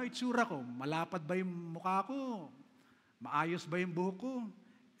muna, itsura ko? Malapad ba yung mukha ko? Maayos ba yung buhok ko?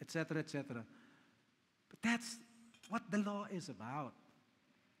 Etc., etc. But that's what the law is about.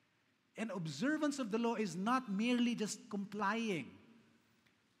 And observance of the law is not merely just complying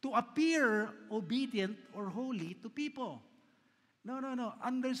to appear obedient or holy to people. No.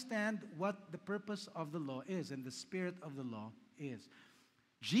 Understand what the purpose of the law is and the spirit of the law is.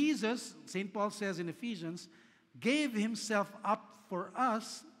 Jesus, St. Paul says in Ephesians, gave himself up for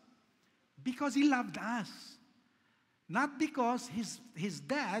us because he loved us. Not because his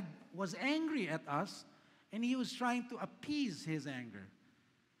dad was angry at us and he was trying to appease his anger.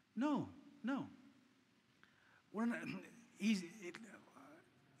 No.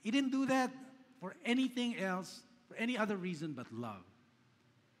 He didn't do that for anything else, for any other reason but love.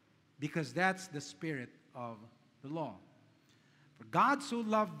 Because that's the spirit of the law. For God so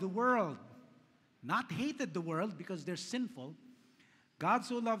loved the world, not hated the world because they're sinful. God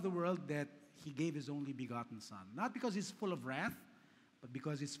so loved the world that he gave his only begotten Son. Not because he's full of wrath, but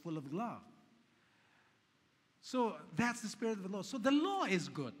because he's full of love. So that's the spirit of the law. So the law is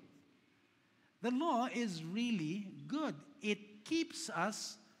good. The law is really good. It keeps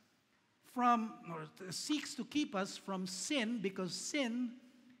us from, or seeks to keep us from sin, because sin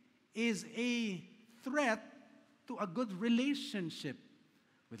is a threat to a good relationship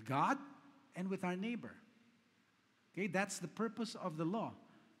with God and with our neighbor. Okay, that's the purpose of the law.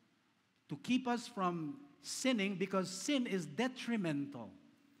 To keep us from sinning, because sin is detrimental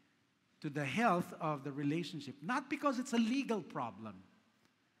to the health of the relationship. Not because it's a legal problem,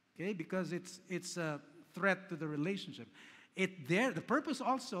 okay, because it's a threat to the relationship. The purpose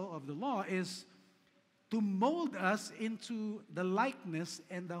also of the law is to mold us into the likeness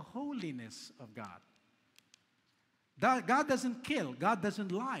and the holiness of God. God doesn't kill. God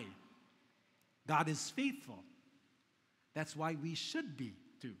doesn't lie. God is faithful. That's why we should be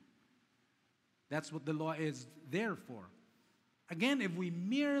too. That's what the law is there for. Again, if we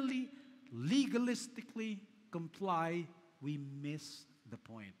merely legalistically comply, we miss the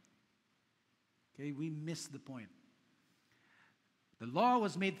point. Okay, we miss the point. The law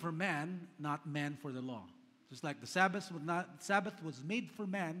was made for man, not man for the law. Just like the Sabbath was made for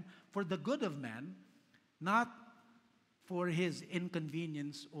man, for the good of man, not for his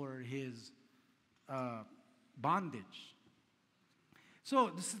inconvenience or his bondage.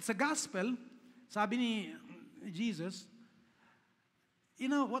 So, sa gospel, sabi ni Jesus, you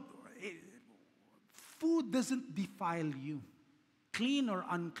know what? Food doesn't defile you, clean or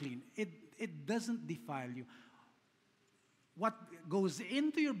unclean. It doesn't defile you. What goes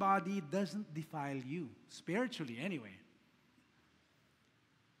into your body doesn't defile you, spiritually anyway.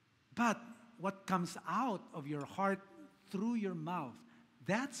 But what comes out of your heart through your mouth,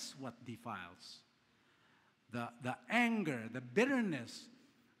 that's what defiles. The anger, the bitterness,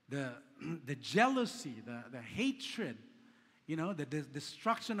 the jealousy, the hatred, the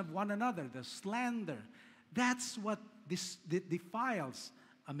destruction of one another, the slander, that's what defiles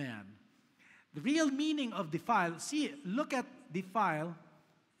a man. The real meaning of defile, look at defile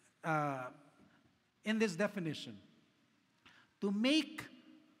in this definition. To make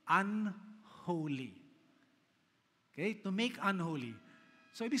unholy. Okay? To make unholy.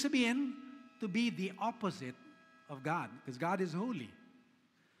 So, ibig sabihin, to be the opposite of God, because God is holy.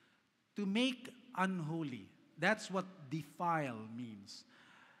 To make unholy. That's what defile means.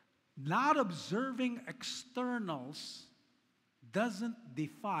 Not observing externals doesn't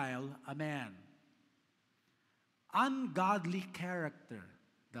defile a man. Ungodly character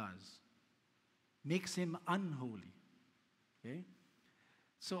does. Makes him unholy. Okay?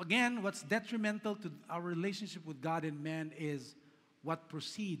 So again, what's detrimental to our relationship with God and man is what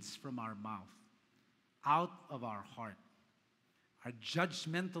proceeds from our mouth, out of our heart. Our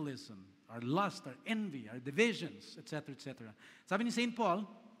judgmentalism, our lust, our envy, our divisions, etc., etc. Sabi ni St. Paul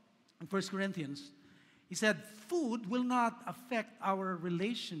in 1 Corinthians, he said, food will not affect our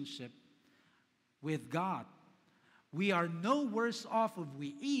relationship with God. We are no worse off if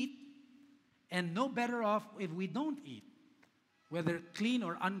we eat, and no better off if we don't eat, whether clean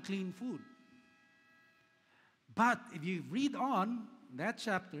or unclean food. But if you read on that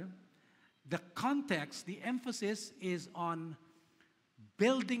chapter, the context, the emphasis is on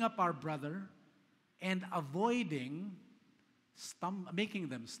building up our brother and avoiding making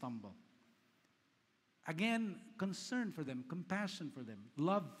them stumble. Again, concern for them, compassion for them,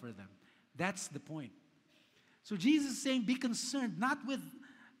 love for them. That's the point. So Jesus is saying, be concerned not with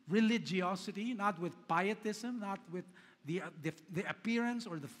religiosity, not with pietism, not with the appearance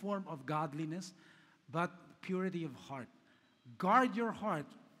or the form of godliness, but purity of heart. Guard your heart,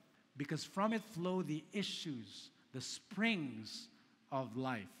 because from it flow the issues, the springs of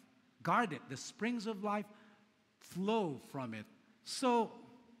life. Guard it. The springs of life flow from it. So,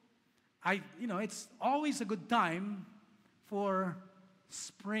 it's always a good time for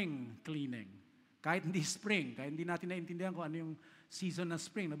spring cleaning. Kahit hindi spring, kahit hindi natin naintindihan kung ano yung season na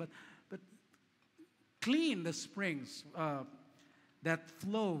spring. No? But clean the springs that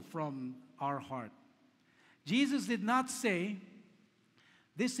flow from our heart. Jesus did not say,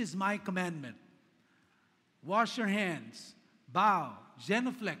 this is my commandment. Wash your hands, bow,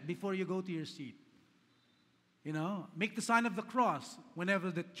 genuflect before you go to your seat. Make the sign of the cross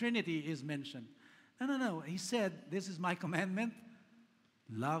whenever the Trinity is mentioned. No. He said, this is my commandment.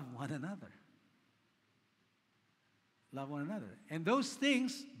 Love one another. Love one another. And those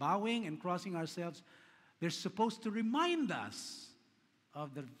things, bowing and crossing ourselves, they're supposed to remind us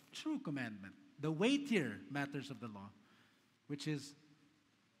of the true commandment, the weightier matters of the law, which is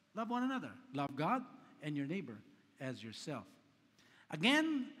love one another. Love God and your neighbor as yourself.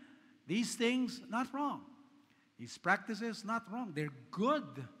 Again, these things, not wrong. These practices, not wrong. They're good.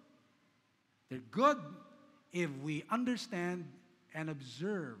 They're good if we understand and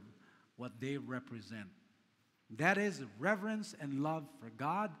observe what they represent. That is reverence and love for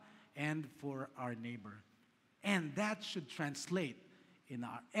God and for our neighbor. And that should translate in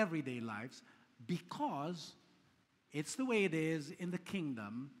our everyday lives, because it's the way it is in the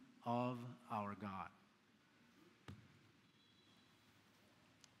kingdom of our God.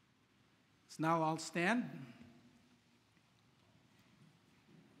 So now I'll stand.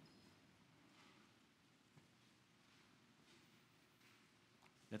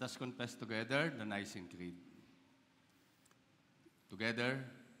 Let us confess together the Nicene Creed. Together,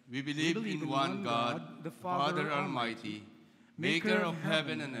 we believe in one God, the Father Almighty, maker of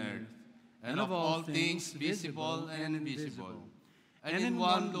heaven and earth, and of all things visible and invisible, and in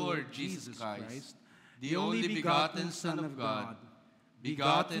one Lord Jesus Christ, the only begotten Son of God,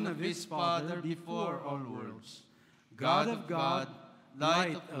 begotten of his Father before all worlds, God of God,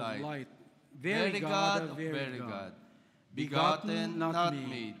 light of light, very God of very God, begotten, not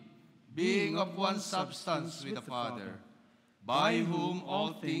made, being of one substance with the Father, by whom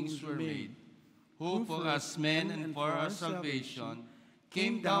all things were made, who for us men and for our salvation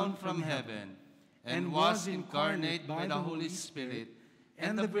came down from heaven, and was incarnate by the Holy Spirit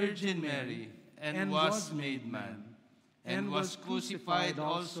and the Virgin Mary, and was made man, and was crucified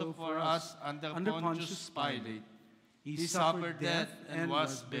also for us under Pontius Pilate. He suffered death and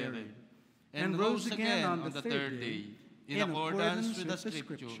was buried, and rose again on the third day, in accordance with the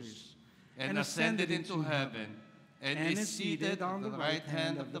Scriptures, and ascended into heaven, and is seated on the right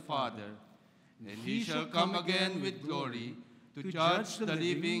hand of the Father. And he shall come again with glory to judge the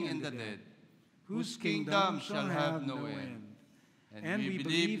living and the dead, whose kingdom shall have no end. And we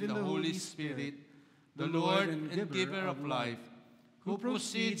believe in the Holy Spirit, the Lord and giver of life, who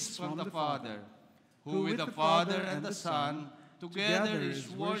proceeds from the Father, who with the Father and the Son together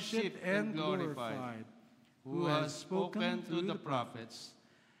is worshipped and glorified, who has spoken through the prophets.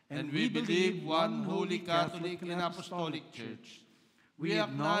 And we believe one holy Catholic and Apostolic Church. We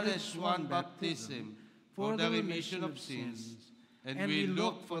acknowledge one baptism for the remission of sins, and we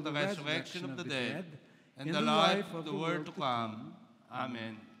look for the resurrection of the dead and the life of the world to come.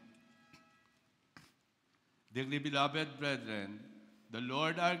 Amen. Dearly beloved brethren, the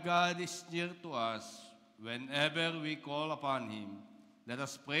Lord our God is near to us whenever we call upon Him. Let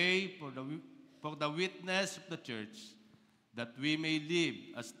us pray for the witness of the Church, that we may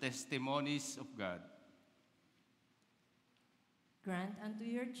live as testimonies of God. Grant unto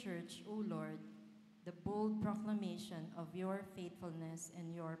your Church, O Lord, the bold proclamation of your faithfulness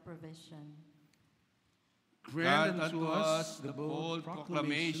and your provision. Grant unto us the bold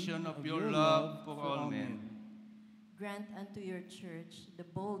proclamation of your love for all men. Grant unto your Church the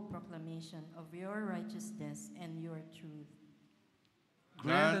bold proclamation of your righteousness and your truth.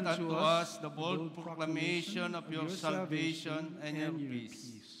 Grant unto us the bold proclamation of your salvation and your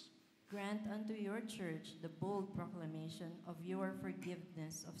peace. Grant unto your Church the bold proclamation of your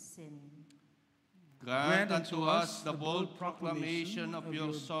forgiveness of sin. Grant unto us the bold proclamation of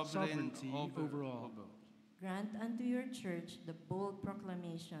your sovereignty over all. Grant unto your Church the bold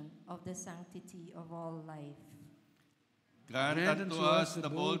proclamation of the sanctity of all life. Grant unto us the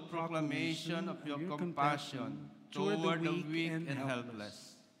bold proclamation of your compassion toward the weak and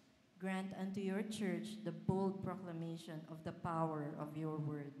helpless. Grant unto your Church the bold proclamation of the power of your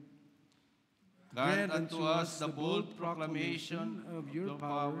word. Grant unto us the bold proclamation of your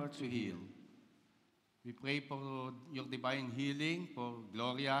power to heal. We pray for your divine healing for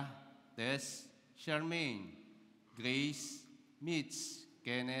Gloria, Tess, Charmaine, Grace, Mitch,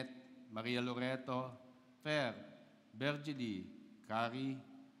 Kenneth, Maria Loreto, Fer, Bergely, Carrie,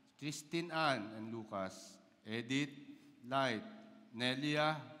 Christine Ann and Lucas, Edith, Light,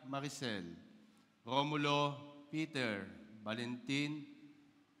 Nelia, Maricel, Romulo, Peter, Valentin,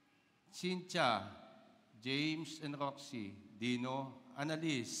 Cynthia, James and Roxy, Dino,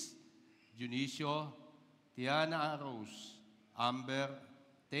 Annalise, Junicio, Tiana Rose, Amber,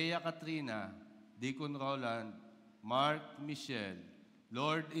 Thea Katrina, Deacon Roland, Mark Michelle.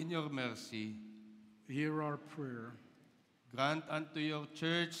 Lord, in your mercy, Hear our prayer. grant unto your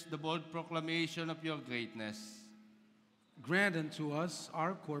Church the bold proclamation of your greatness. Grant unto us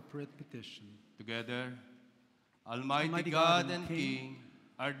our corporate petition. Together, Almighty God and King,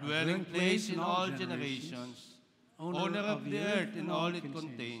 our dwelling place in all generations, owner of the earth and all it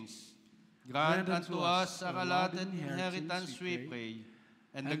contains, grant unto us our allotted inheritance, we pray,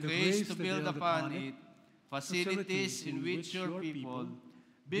 and the grace to build upon it facilities in which your people,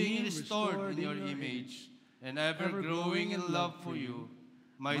 being restored in your image and ever growing in love for you,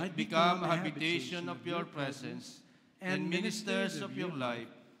 might become a habitation of your presence and ministers of your life,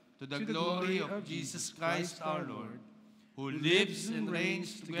 to the glory of Jesus Christ our Lord, who lives and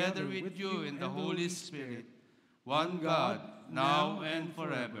reigns together with you in the Holy Spirit, one God, now and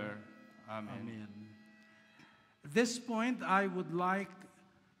forever. Amen. Amen. At this point, I would like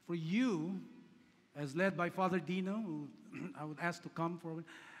for you, as led by Father Dino, who I would ask to come forward,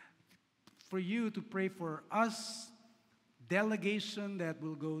 for you to pray for us, delegation that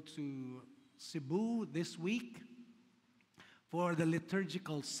will go to Cebu this week for the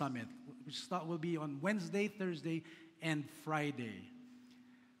liturgical summit, which will be on Wednesday, Thursday, and Friday.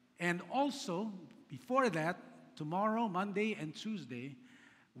 And also, before that, tomorrow, Monday, and Tuesday,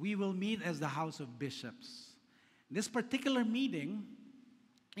 we will meet as the House of Bishops. In this particular meeting,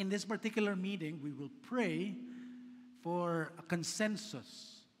 we will pray for a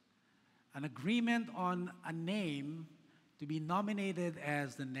consensus, an agreement on a name to be nominated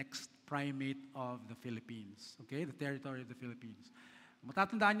as the next primate of the Philippines, okay, the territory of the Philippines.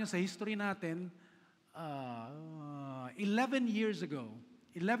 Matatandaan nyo sa history natin, 11 years ago,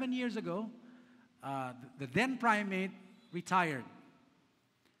 the then primate retired.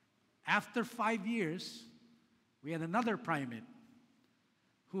 After 5 years, we had another primate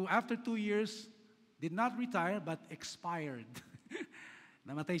who, after 2 years, did not retire but expired.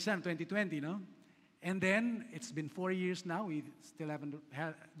 Namatay siya in 2020, no? And then, it's been 4 years now, we still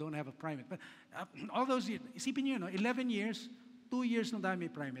don't have a primate. But all those years, isipin nyo, no? 11 years, 2 years nung dami may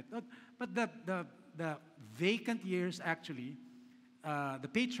primate. But the vacant years, actually, the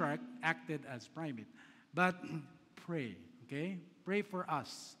patriarch acted as primate. But pray, okay? Pray for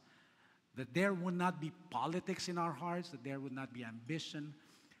us, that there would not be politics in our hearts, that there would not be ambition,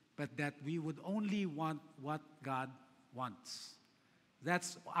 but that we would only want what God wants.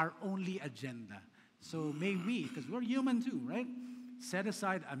 That's our only agenda. So may we, because we're human too, right? Set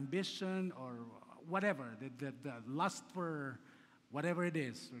aside ambition or whatever, the lust for whatever it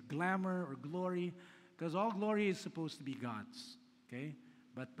is, or glamour or glory, because all glory is supposed to be God's, okay?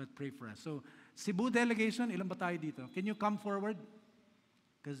 But pray for us. So, Cebu delegation, ilan ba tayo dito? Can you come forward?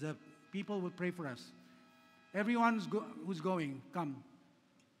 because the people will pray for us. Everyone who's going, come.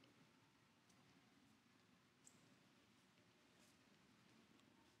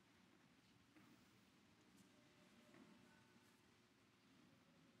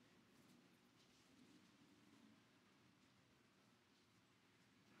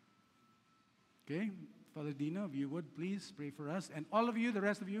 Okay, Father Dino, if you would please pray for us. And all of you, the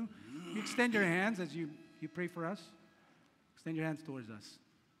rest of you, you extend your hands as you pray for us. Extend your hands towards us.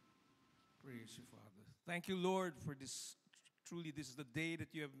 Praise you, Father. Thank you, Lord, for this. Truly, this is the day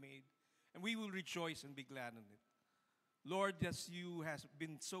that you have made, and we will rejoice and be glad in it. Lord, as you have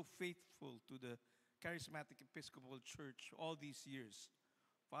been so faithful to the Charismatic Episcopal Church all these years,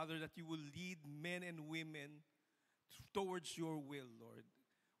 Father, that you will lead men and women towards your will, Lord.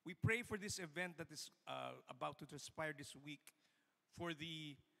 We pray for this event that is about to transpire this week, for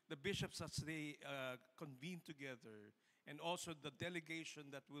the bishops as they convene together, and also the delegation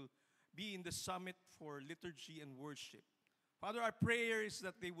that will be in the summit for liturgy and worship. Father, our prayer is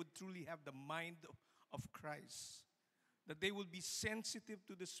that they would truly have the mind of Christ, that they will be sensitive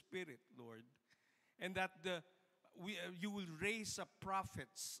to the Spirit, Lord, and that you will raise up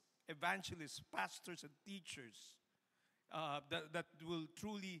prophets, evangelists, pastors, and teachers that will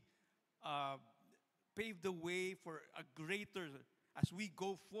truly pave the way for a greater, as we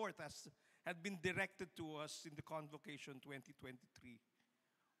go forth, as had been directed to us in the Convocation 2023.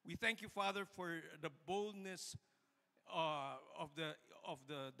 We thank you, Father, for the boldness of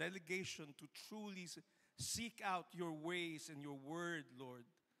the delegation to truly seek out your ways and your word, Lord.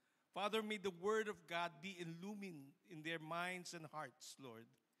 Father, may the word of God be illumined in their minds and hearts, Lord.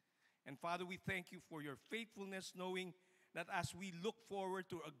 And Father, we thank you for your faithfulness, knowing that as we look forward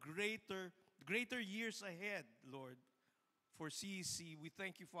to a greater years ahead, Lord, for CEC, we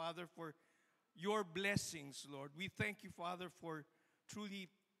thank you, Father, for your blessings, Lord. We thank you, Father, for truly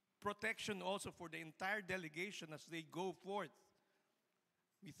protection also for the entire delegation as they go forth.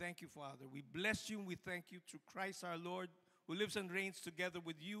 We thank you, Father. We bless you and we thank you through Christ our Lord, who lives and reigns together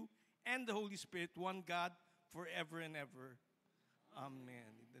with you and the Holy Spirit, one God, forever and ever.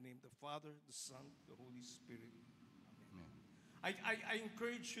 Amen. In the name of the Father, the Son, the Holy Spirit. Amen. I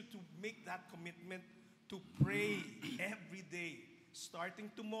encourage you to make that commitment to pray every day. Starting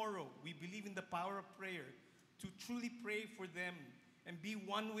tomorrow, we believe in the power of prayer, to truly pray for them and be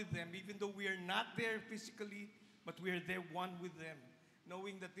one with them, even though we are not there physically, but we are there one with them,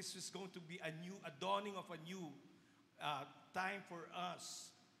 knowing that this is going to be a dawning of a new time for us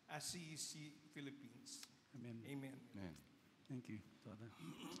as CEC Philippines. Amen. Amen. Amen. Thank you, Father.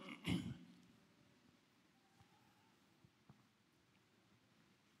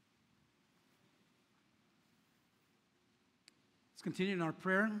 Let's continue in our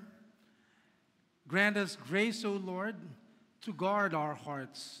prayer. Grant us grace, O Lord, to guard our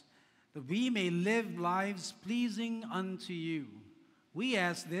hearts, that we may live lives pleasing unto you. We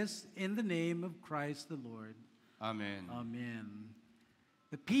ask this in the name of Christ the Lord. Amen. Amen.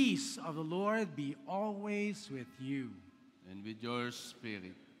 The peace of the Lord be always with you. And with your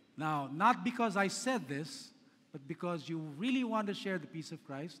spirit. Now, not because I said this, but because you really want to share the peace of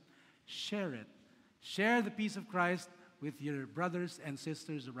Christ, share it. Share the peace of Christ with your brothers and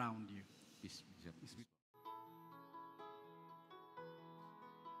sisters around you. Peace be.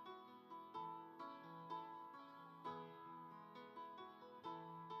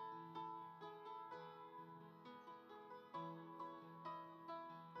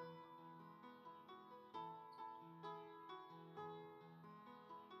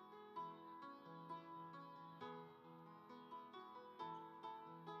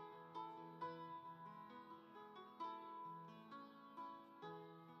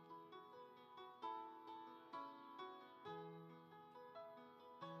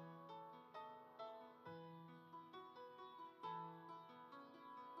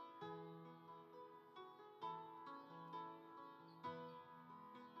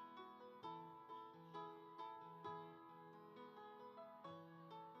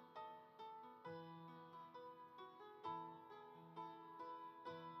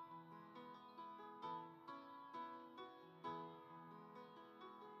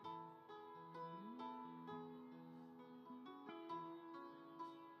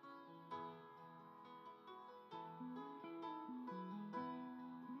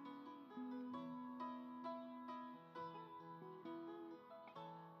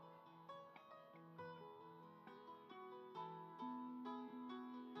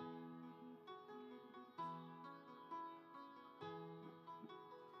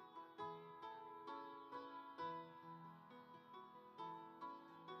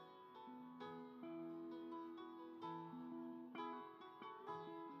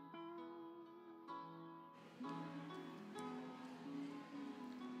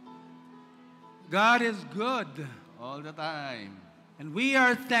 God is good, all the time. and we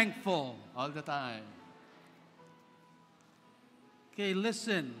are thankful. All the time. Okay,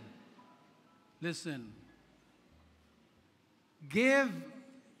 listen. Listen. Give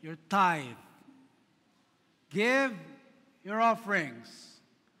your tithe. Give your offerings.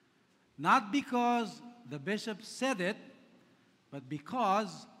 Not because the bishop said it, but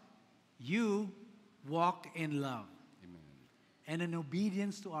because you walk in love and in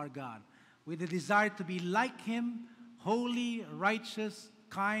obedience to our God, with a desire to be like Him, holy, righteous,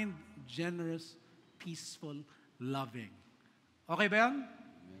 kind, generous, peaceful, loving. Okay ba yan?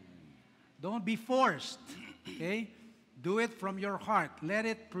 Don't be forced. Okay? Do it from your heart. Let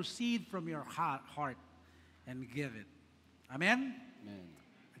it proceed from your heart and give it. Amen? Amen.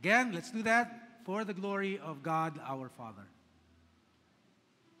 Again, let's do that for the glory of God our Father.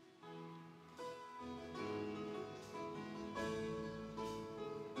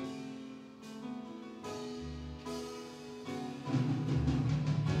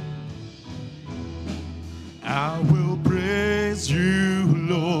 I will praise you,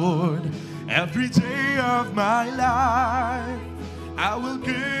 Lord, every day of my life. I will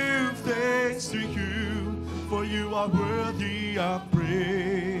give thanks to you, for you are worthy of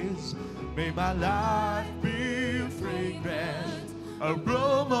praise. May my life be fragrant,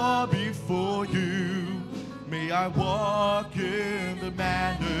 aroma before you. May I walk in the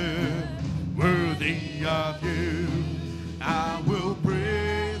manner worthy of you. I will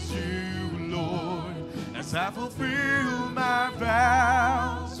praise you, Lord, as I fulfill my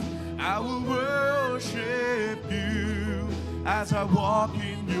vows. I will worship you as I walk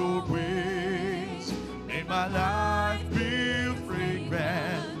in your ways. May my life be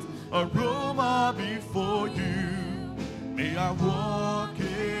fragrant, aroma before you. May I walk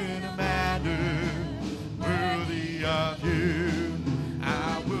in a manner worthy of you.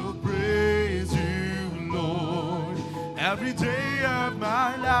 I will praise you, Lord, every day of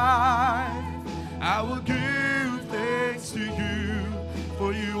my life. I will give thanks to you,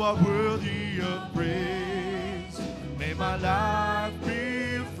 for you are worthy of praise. May my life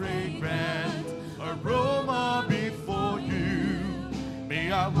be fragrant, aroma before you.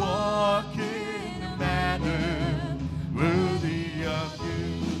 May I walk in a manner worthy of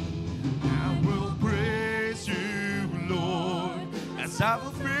you. I will praise you, Lord, as I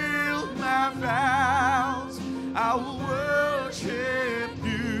fulfill my vows. I will worship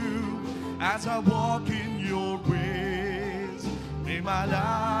you as I walk in your ways. May my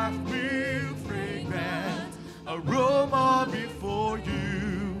life be fragrant, aroma before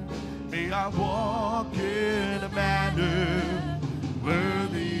you. May I walk in a manner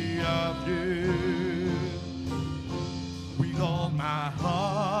worthy of you. With all my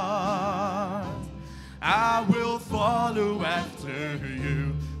heart, I will follow after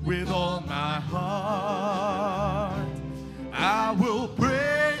you. With all my heart, I will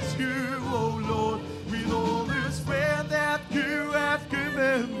praise you, oh Lord, with all the strength that you have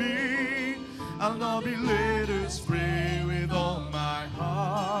given me. I'll not be led astray. With all my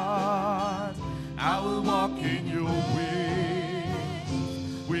heart, I will walk in your ways.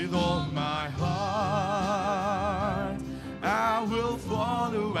 With all my heart, I will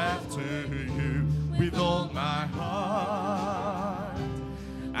follow after you. With all my heart,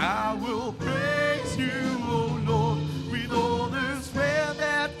 I will praise you, oh Lord, with all the strength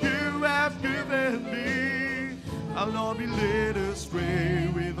that you have given me. I'll not be led astray.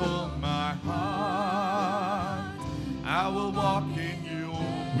 With all my heart, I will walk in your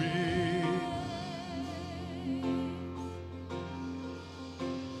way.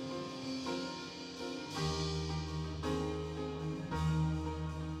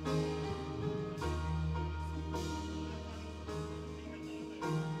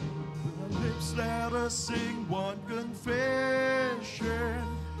 With our lips let us sing one confession,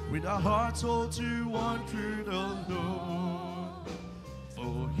 with our hearts all to one truth alone.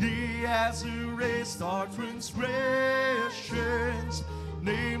 For he has erased our transgressions,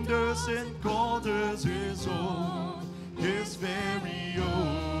 named us and called us his own, his very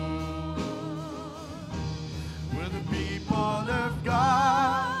own. We're the people of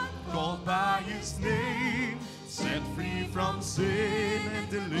God, called by his name, set free from sin and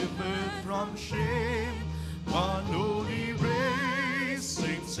delivered from shame. One holy race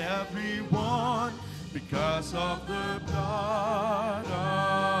sings everyone, because of the blood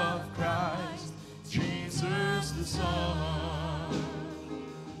of Christ, Jesus the Son.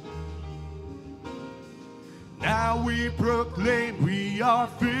 Now we proclaim we are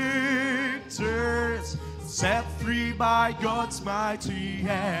victors, set free by God's mighty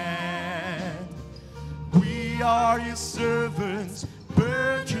hand. We are his servants,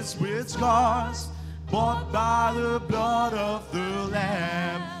 purchased flesh with scars, bought by the blood of the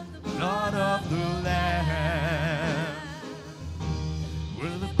Lamb, the blood of the Lamb.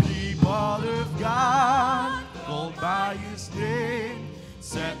 We're the people of God, called by His name,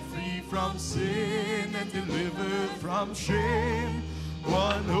 set free from sin and delivered from shame.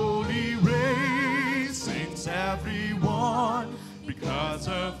 One holy race, saints everyone, because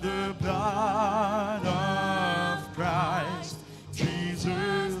of the blood of Christ,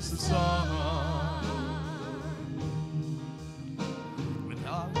 Jesus the Son. With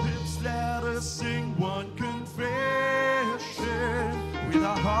our lips let us sing one confession, with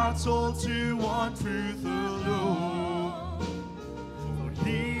our hearts all to one truth alone. For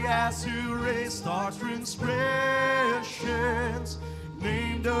He has erased our transgressions,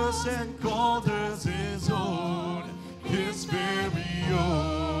 named us and called us His own, His very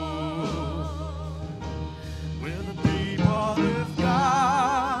own. We're the people of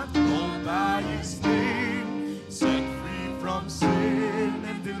God, called by His name, set free from sin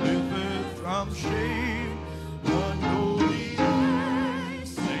and delivered from shame. One holy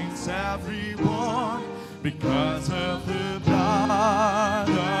race, saints everyone, because of the blood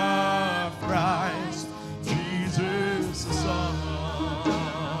of Christ, Jesus the Son.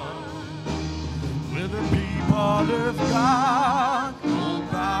 We're the people of God, called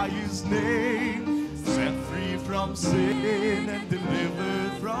by His name, set free from sin and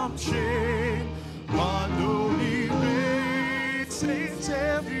delivered from shame. One holy race, saints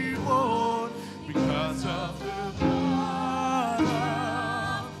everyone, because of the blood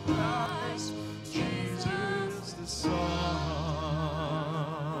of Christ, Jesus the Son.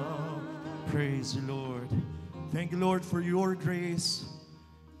 Praise the Lord. Thank you, Lord, for your grace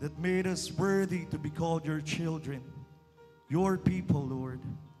that made us worthy to be called your children, your people, Lord.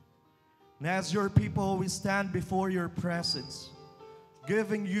 And as your people, we stand before your presence,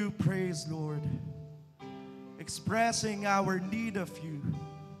 giving you praise, Lord, expressing our need of you,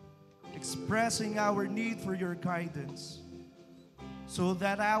 expressing our need for your guidance, so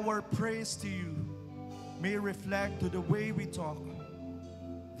that our praise to you may reflect to the way we talk,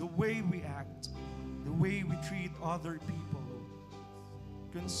 the way we act, the way we treat other people.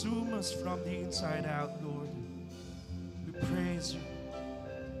 Consume us from the inside out, Lord. We praise you.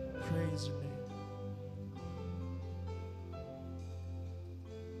 Praise your name.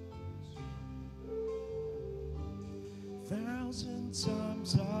 Thousand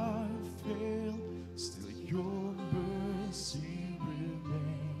times I've failed, still your mercy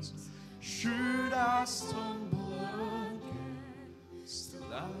remains. Should I stumble again,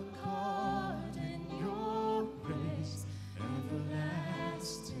 still I'm caught in your grace.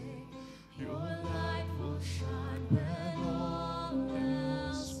 Everlasting, your light will shine when all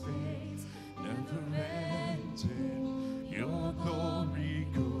else fades. Never ending, your glory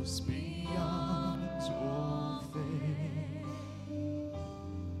goes beyond all faith.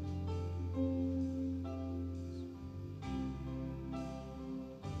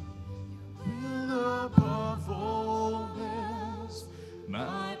 Will above all else,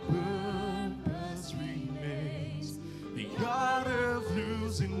 my purpose remains. The art of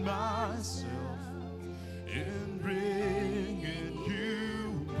losing myself in bringing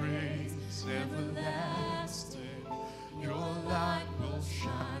you praise. Everlasting, your light will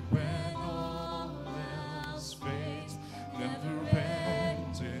shine when all else fades. Never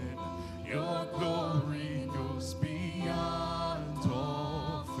ending, your glory goes beyond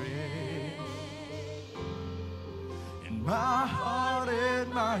all faith. In my heart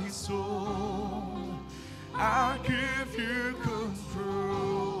and my soul, I give you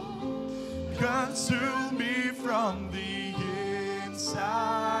control. Consume me from the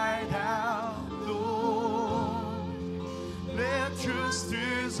inside out, Lord. Let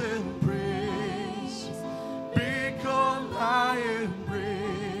justice and praise become my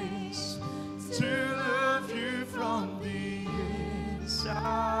embrace, to love you from the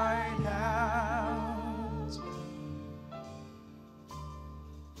inside out.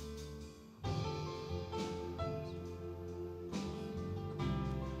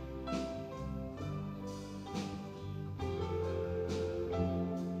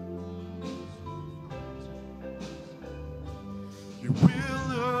 Your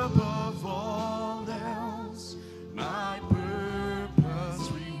will above all else, my purpose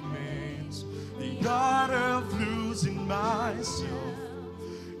remains. The art of losing myself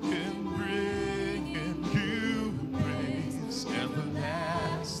in bringing you praise.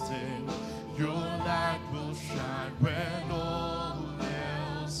 Everlasting, your light will shine when all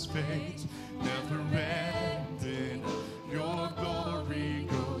else fades. Never ending, your glory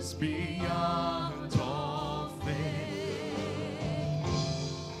goes beyond all faith.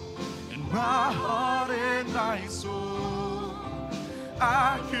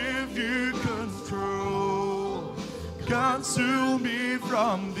 I give you control. Consume me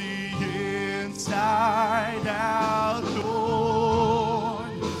from the inside out, Lord.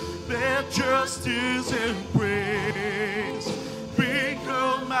 Let justice and praise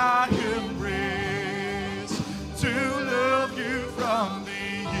become my embrace, to love you from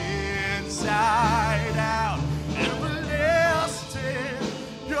the inside out. Everlasting,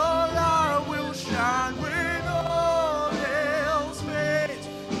 your light will shine when all else fades.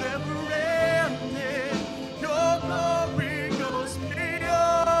 Never ending, your glory goes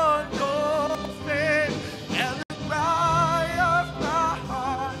beyond all fate. And the cry of my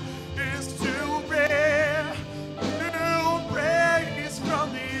heart is to bear new praise from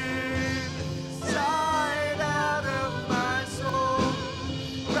the inside out of my soul.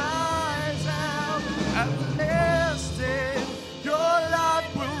 Rise out everlasting, your light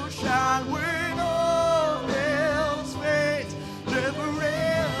will shine when all else fades. Never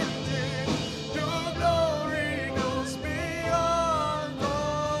ending, your glory goes beyond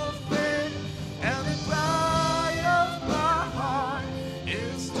all fate. And the cry of my heart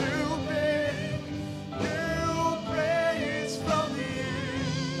is to make new praise from the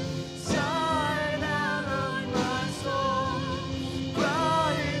inside out of my soul.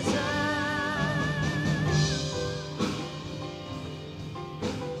 Rise out.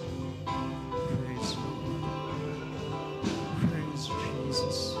 Praise you, Lord. Praise you,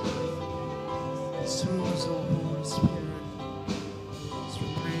 Jesus. Consume us, O Holy Spirit. As we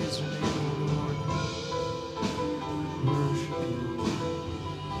praise your name, O Lord. Worship you.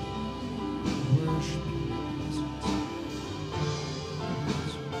 Worship you, Jesus.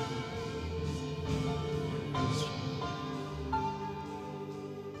 Praise you. Praise you.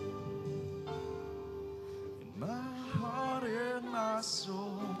 In my heart and my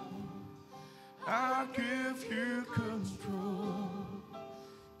soul, I give you control.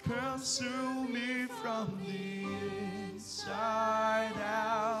 Consume me from the inside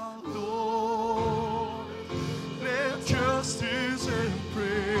out, Lord. Let justice and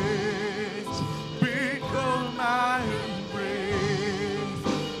praise become my embrace,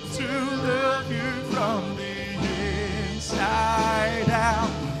 to love you from the inside out.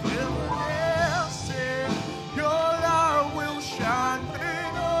 Everlasting, your light will shine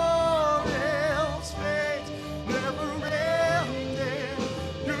when all else fades. Never ending,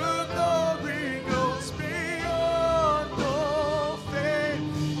 your glory goes beyond all fate.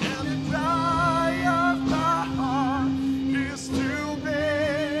 And the cry of my heart is to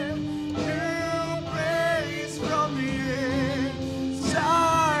bear new praise from the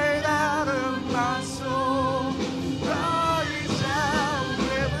inside out of my soul. Rise out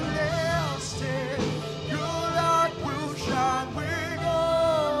everlasting, your light will shine when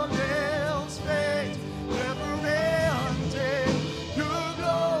all else fades. Never ending, your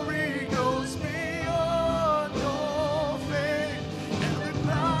glory goes beyond all fate. And the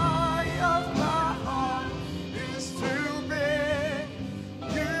cry of my heart is to make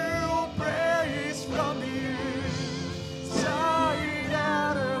new praise from the inside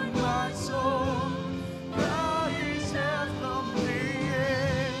out of my soul. Rise out from the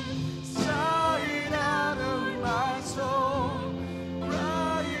inside out of my soul.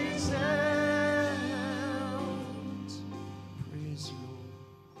 Rise out. Praise you, Lord.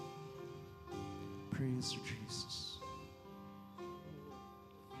 Praise you, Jesus.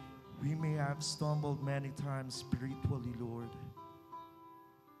 We may have stumbled many times spiritually, Lord.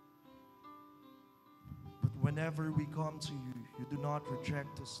 But whenever we come to you, you do not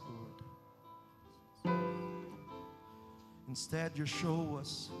reject us, Lord. Instead, you show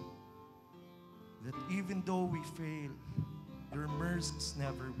us that even though we fail, your mercies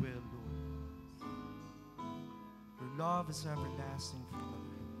never will, Lord. Your love is everlasting forever.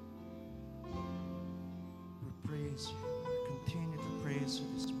 We praise you. We continue to praise you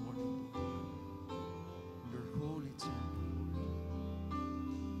this morning, Lord. In your holy temple,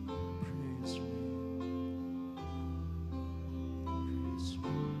 Lord. Praise you. Praise you.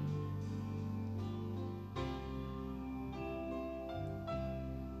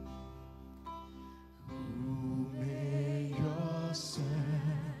 Who may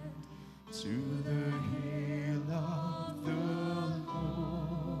ascend to the hill of the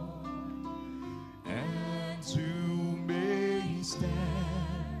Lord, and who may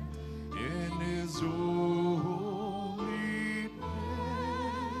stand in his holy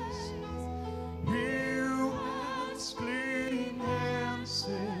place? He who has clean hands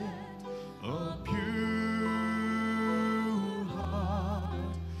and a pure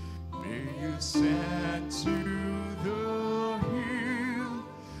heart, may you ascend to the hill.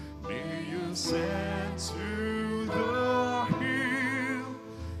 May you ascend to the hill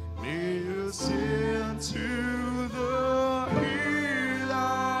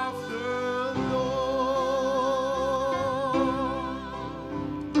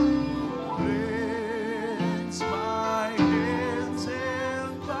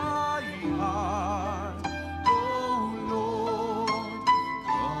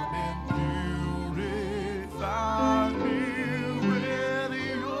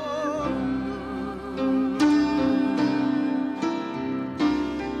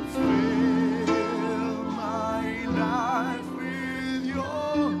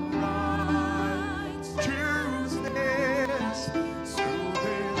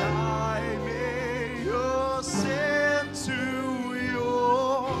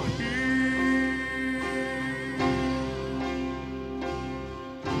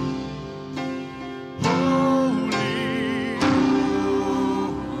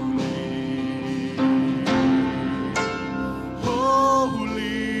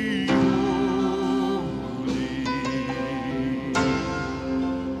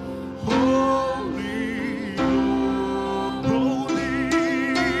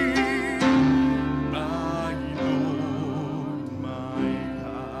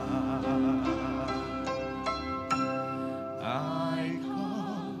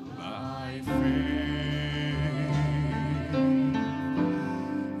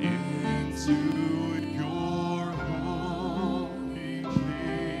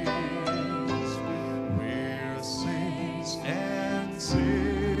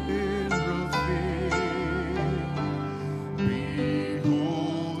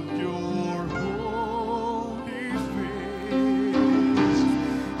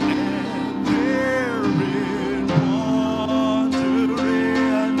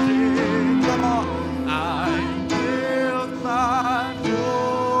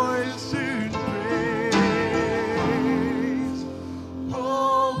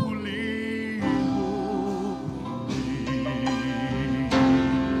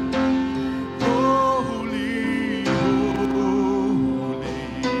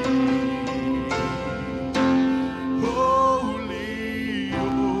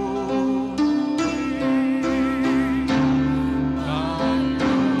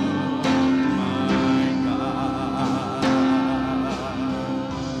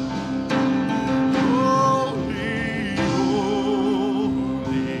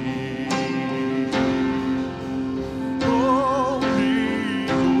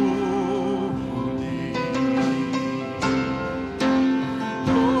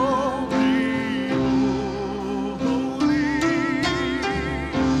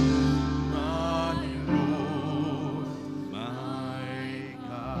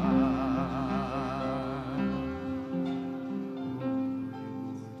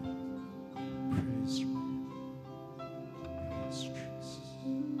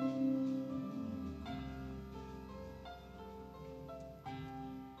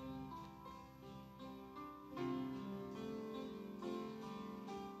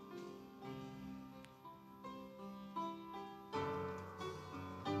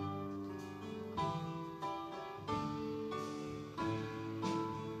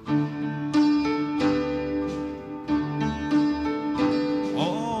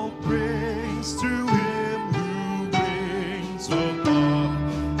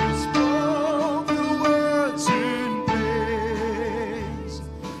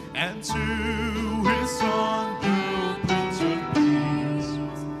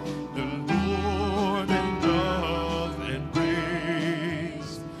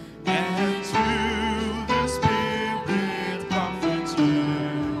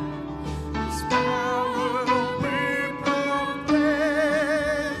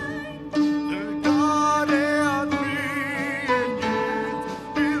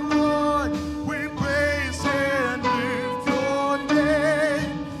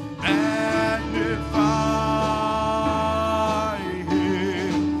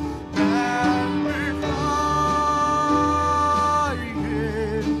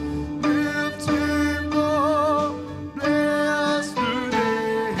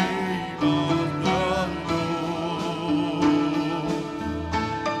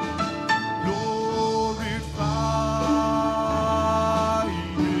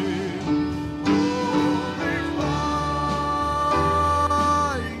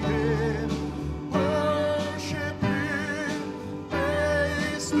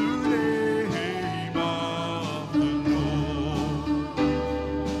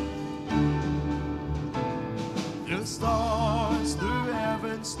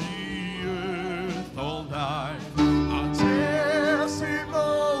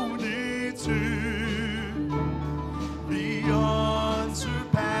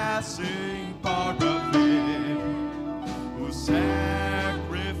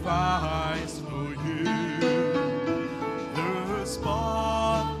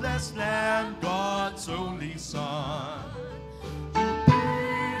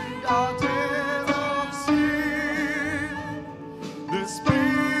our debt of sin. The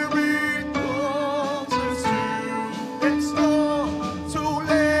Spirit calls us to extol, so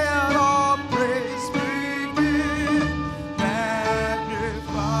let our praise begin.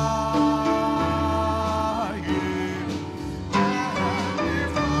 Magnify Him, magnify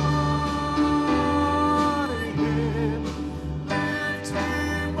Him, lift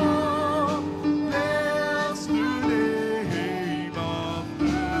Him up, bless the name of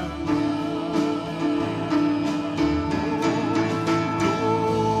the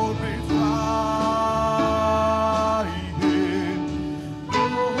glorify Him,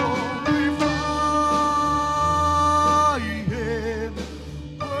 glorify Him,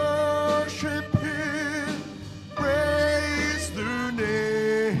 worship Him, praise the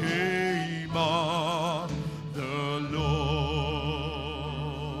name of the Lord.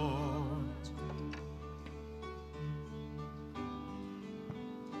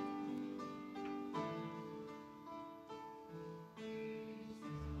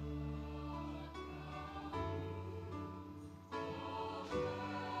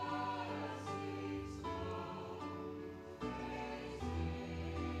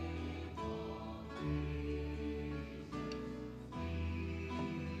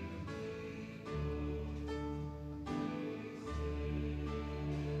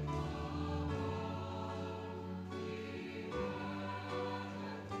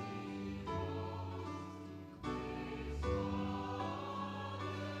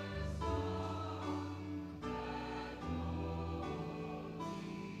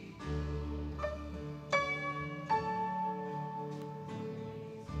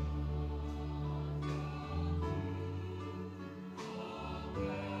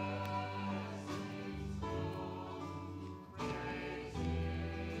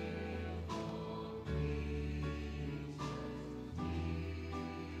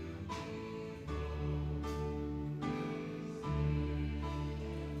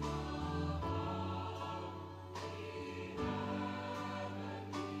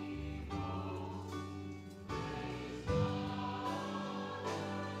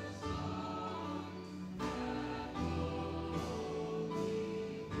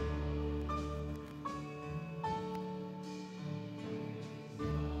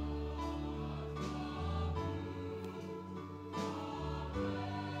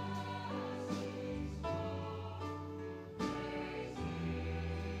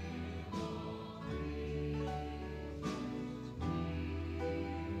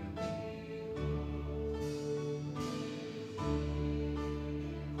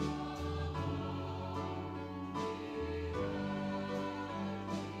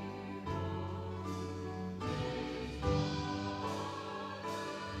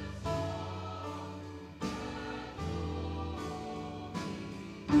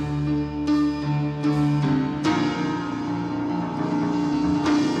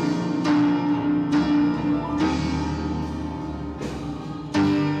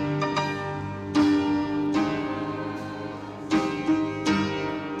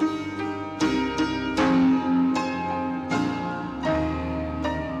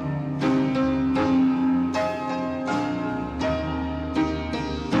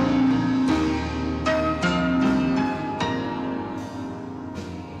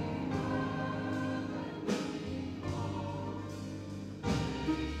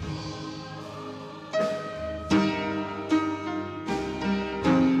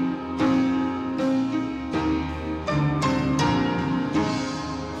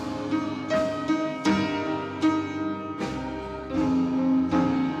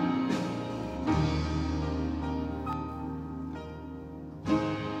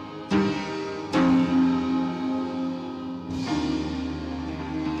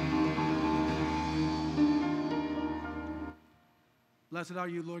 Blessed are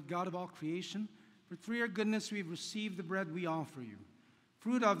you, Lord God of all creation, for through your goodness we've received the bread we offer you.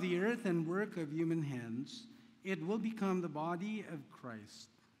 Fruit of the earth and work of human hands, it will become the body of Christ.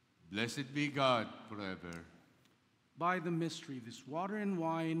 Blessed be God forever. By the mystery, this water and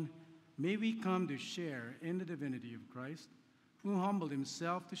wine, may we come to share in the divinity of Christ, who humbled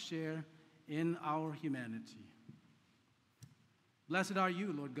himself to share in our humanity. Blessed are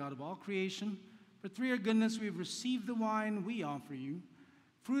you, Lord God of all creation, for through your goodness we've received the wine we offer you.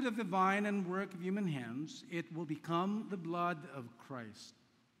 Fruit of the vine and work of human hands, it will become the blood of Christ.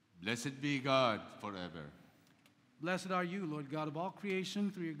 Blessed be God forever. Blessed are you, Lord God of all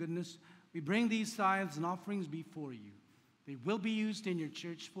creation. Through your goodness, we bring these tithes and offerings before you. They will be used in your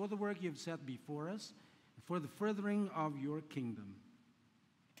church for the work you have set before us, and for the furthering of your kingdom.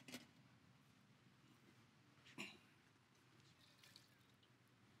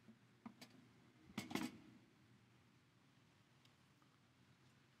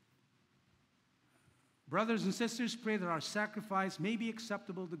 Brothers and sisters, pray that our sacrifice may be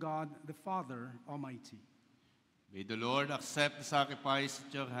acceptable to God, the Father Almighty. May the Lord accept the sacrifice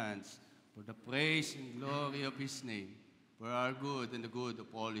at your hands for the praise and glory of his name, for our good and the good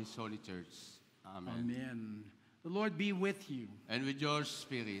of all his holy church. Amen. Amen. The Lord be with you. And with your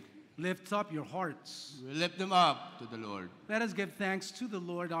spirit, Lift up your hearts. we lift them up to the Lord. Let us give thanks to the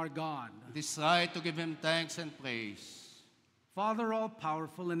Lord our God. It is right to give him thanks and praise. Father,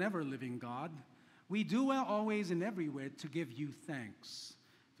 all-powerful and ever-living God, we do well always and everywhere to give you thanks.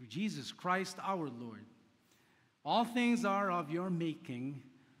 Through Jesus Christ our Lord. All things are of your making.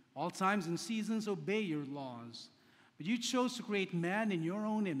 All times and seasons obey your laws. But you chose to create man in your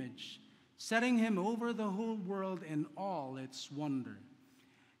own image, setting him over the whole world and all its wonder.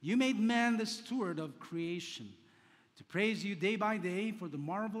 You made man the steward of creation, to praise you day by day for the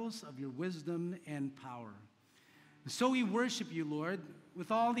marvels of your wisdom and power. And so we worship you, Lord, with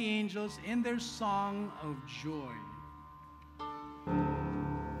all the angels in their song of joy.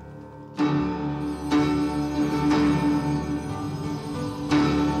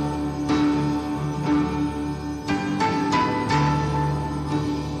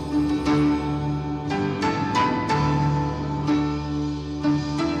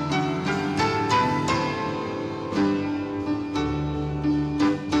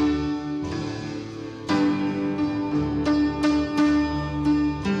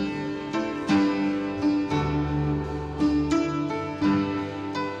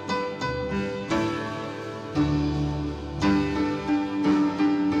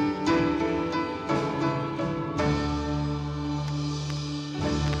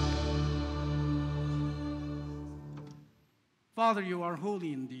 Father, you are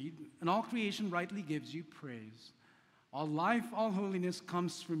holy indeed, and all creation rightly gives you praise. All life, all holiness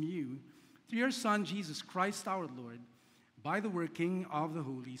comes from you, through your Son, Jesus Christ our Lord, by the working of the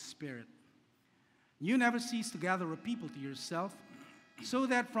Holy Spirit. You never cease to gather a people to yourself, so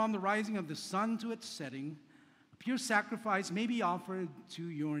that from the rising of the sun to its setting, a pure sacrifice may be offered to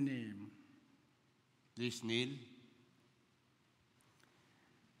your name. Please kneel.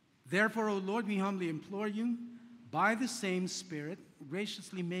 Therefore, O Lord, we humbly implore you, by the same Spirit,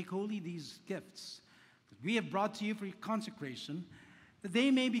 graciously make holy these gifts that we have brought to you for your consecration, that they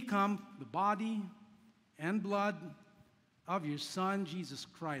may become the body and blood of your Son, Jesus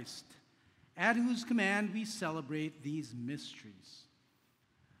Christ, at whose command we celebrate these mysteries.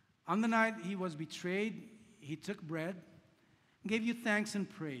 On the night he was betrayed, he took bread and gave you thanks and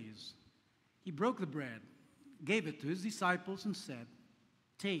praise. He broke the bread, gave it to his disciples, and said,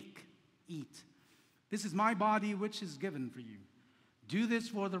 "Take, eat. This is my body, which is given for you. Do this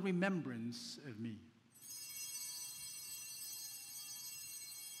for the remembrance of me."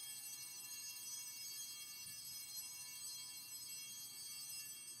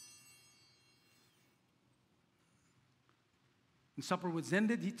 When supper was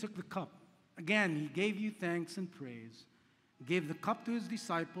ended, he took the cup. Again, he gave you thanks and praise. He gave the cup to his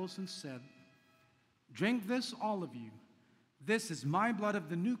disciples and said, "Drink this, all of you. This is my blood of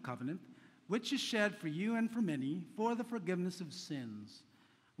the new covenant, which is shed for you and for many for the forgiveness of sins.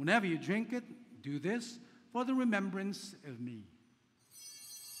 Whenever you drink it, do this for the remembrance of me."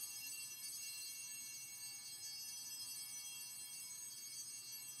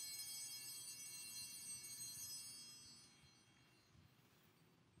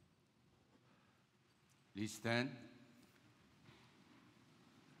 Please stand.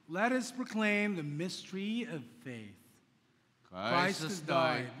 Let us proclaim the mystery of faith. Christ has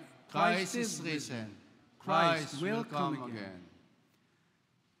died. Christ is risen. Christ will come again.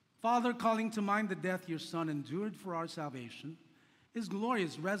 Father, calling to mind the death your Son endured for our salvation, his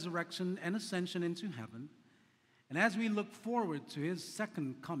glorious resurrection and ascension into heaven, and as we look forward to his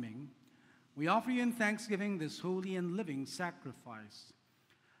second coming, we offer you in thanksgiving this holy and living sacrifice.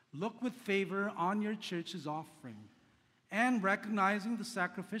 Look with favor on your church's offering, and recognizing the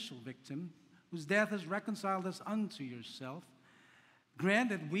sacrificial victim whose death has reconciled us unto yourself, grant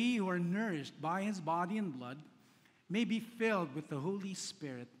that we who are nourished by his body and blood may be filled with the Holy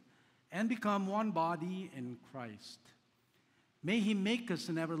Spirit and become one body in Christ. May he make us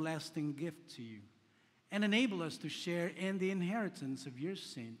an everlasting gift to you and enable us to share in the inheritance of your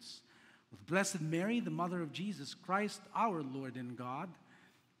saints with Blessed Mary, the mother of Jesus Christ, our Lord and God,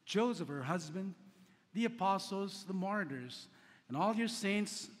 Joseph, her husband, the apostles, the martyrs, and all your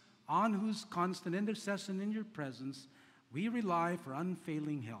saints on whose constant intercession in your presence we rely for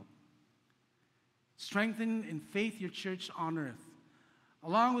unfailing help. Strengthen in faith your church on earth,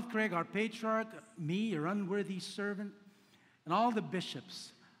 along with Craig, our patriarch, me, your unworthy servant, and all the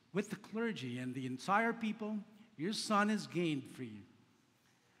bishops, with the clergy and the entire people your Son has gained for you.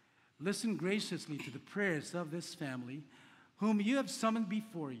 listen graciously to the prayers of this family, whom you have summoned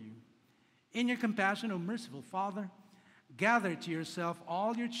before you. In your compassion, O merciful Father, gather to yourself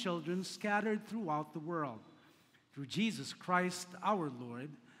all your children scattered throughout the world, through Jesus Christ our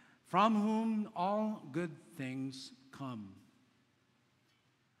Lord, from whom all good things come.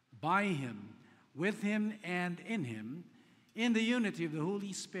 By him, with him, and in him, in the unity of the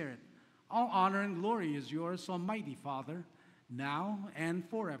Holy Spirit, all honor and glory is yours, Almighty Father, now and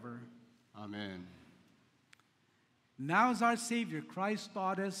forever. Amen. Now as our Savior Christ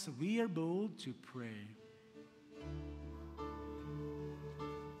taught us, we are bold to pray.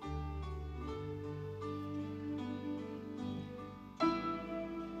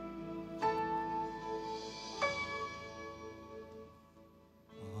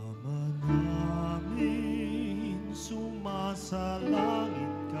 Ama namin,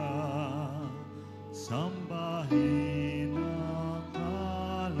 sumasalangit ka, sambahin ang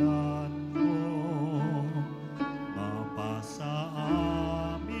ngalan mo. Mapasa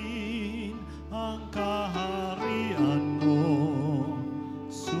amin ang kaharian mo,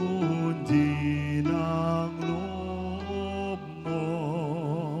 sundin ang loob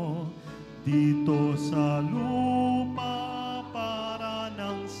mo, dito sa lupa para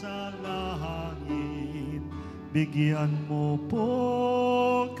nang sa langit. Bigyan mo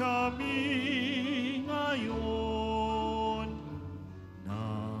po kami ngayon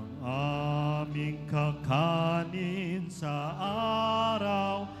ng aming kakanin sa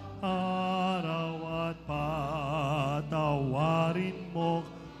araw-araw at patawarin mo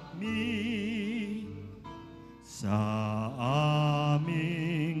kami sa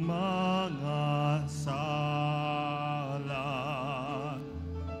aming mga sala,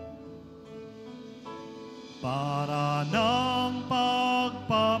 para ng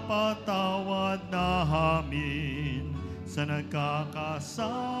pagpapatawad namin sa nagkakasala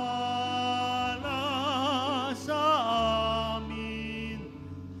sa amin,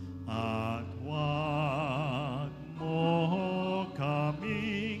 at huwag mo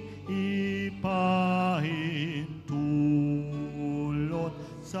kaming ipahintulot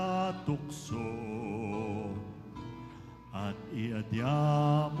sa tukso, at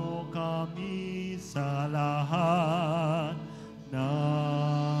iadya mo kami sa lahat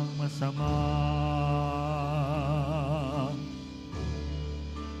ng masama.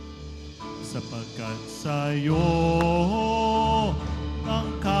 Sapagkat sa'yo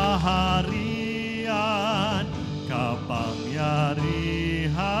ang kaharian,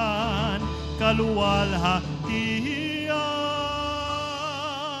 kapangyarihan, kaluwalhatian,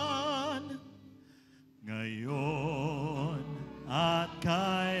 ngayon at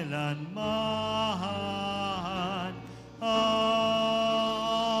kailanman.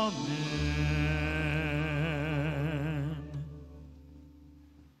 Amen.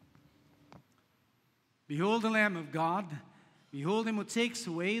 Behold the Lamb of God. Behold him who takes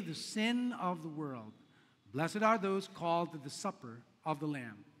away the sin of the world. Blessed are those called to the supper of the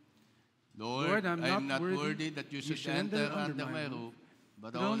Lamb. Lord, I am not worthy that you should enter under my roof,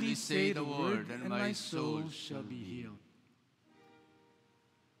 but only say the word, and my soul shall be healed.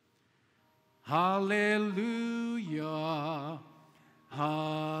 Hallelujah,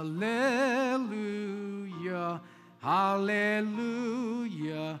 hallelujah,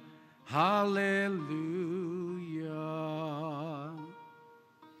 hallelujah, hallelujah.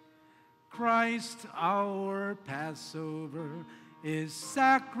 Christ our Passover is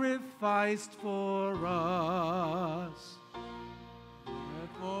sacrificed for us.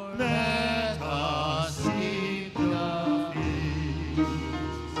 Therefore, Let us keep the feast.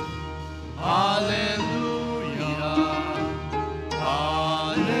 Hallelujah,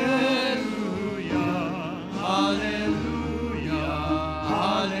 hallelujah, hallelujah,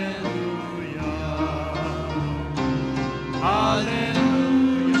 hallelujah,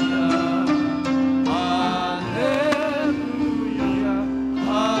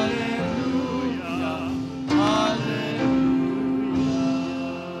 hallelujah.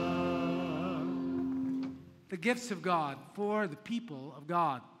 The gifts of God for the people of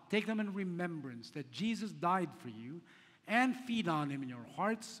God. Take them in remembrance that Jesus died for you, and feed on him in your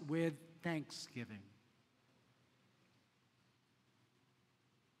hearts with thanksgiving.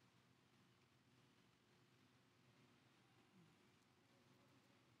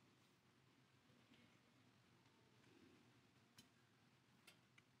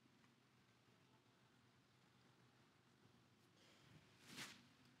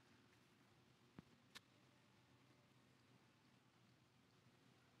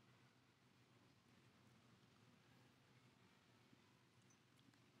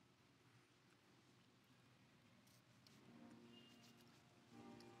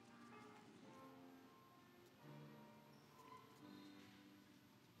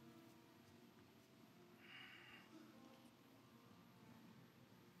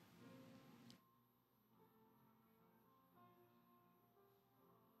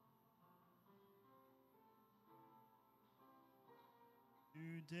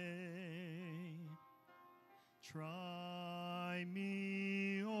 day. Try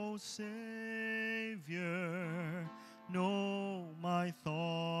me, O Savior, know my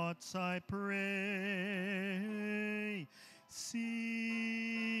thoughts, I pray.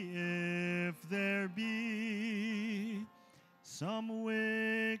 See if there be some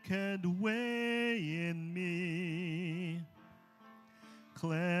wicked way in me.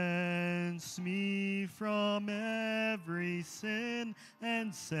 Cleanse me from every sin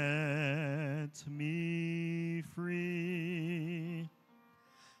and set me free.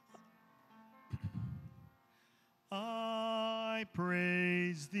 I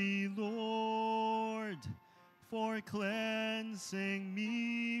praise thee, Lord, for cleansing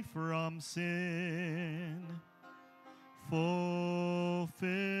me from sin.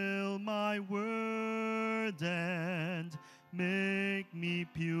 Fulfill my word and make me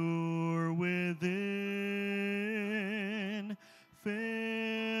pure within.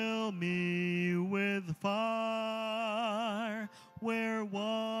 Fill me with fire where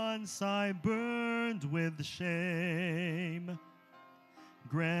once I burned with shame.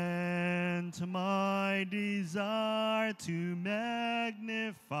 Grant my desire to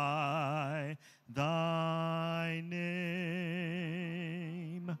magnify thy name.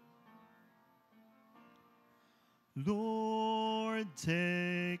 Lord,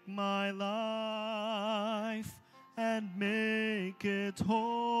 take my life and make it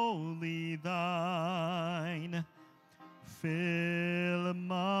wholly thine. Fill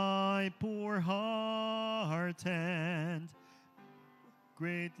my poor heart and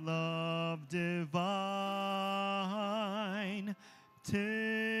great love divine.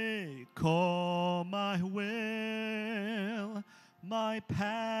 Take all my will, my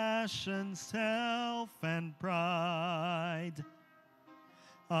passion, self, and pride.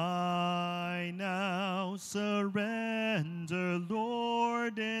 I now surrender,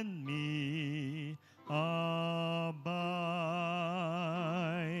 Lord, in me abide.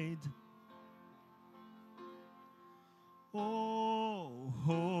 O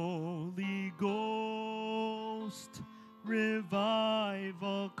Holy Ghost,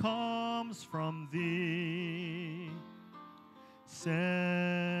 revival comes from thee.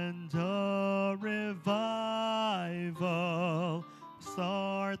 Send a revival,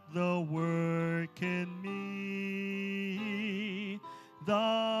 start the work in me.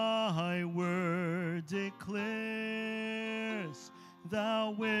 Thy word declares thou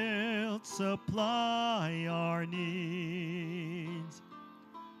wilt supply our needs.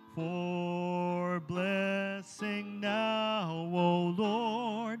 For blessing now, O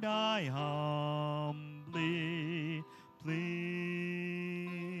Lord, I humbly plead.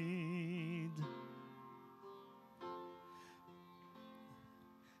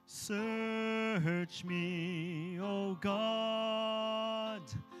 Search me, O God,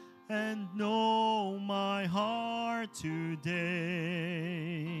 and know my heart today.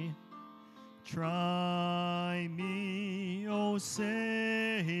 Try me, O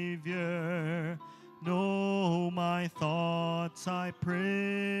Savior, know my thoughts, I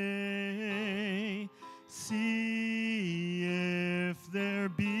pray. See if there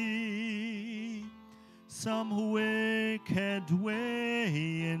be some wicked way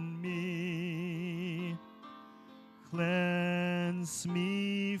in me. Cleanse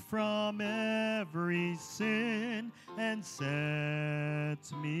me from every sin and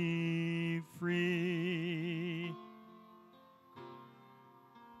set me free.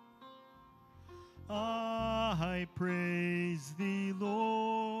 I praise thee,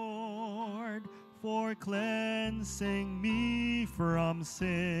 Lord, for cleansing me from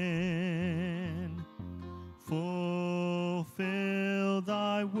sin. Fulfill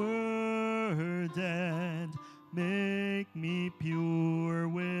thy word and make me pure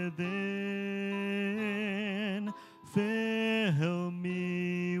within. Fill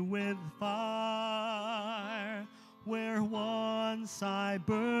me with fire where once I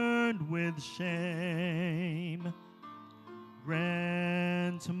burned with shame.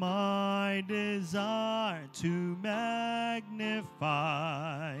 Grant my desire to magnify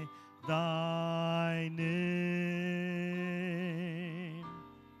thy name.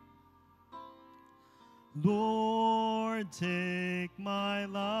 Lord, take my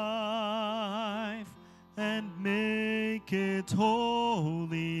life and make it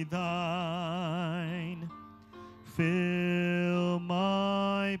wholly thine. Fill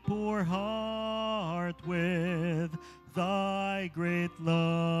my poor heart with thy great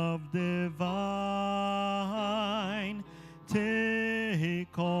love divine.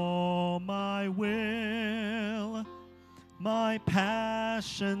 Take all my will, my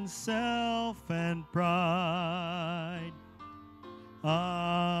passion, self, and pride.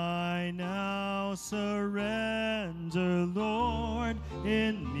 I now surrender, Lord,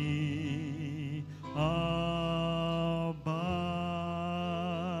 in me abide.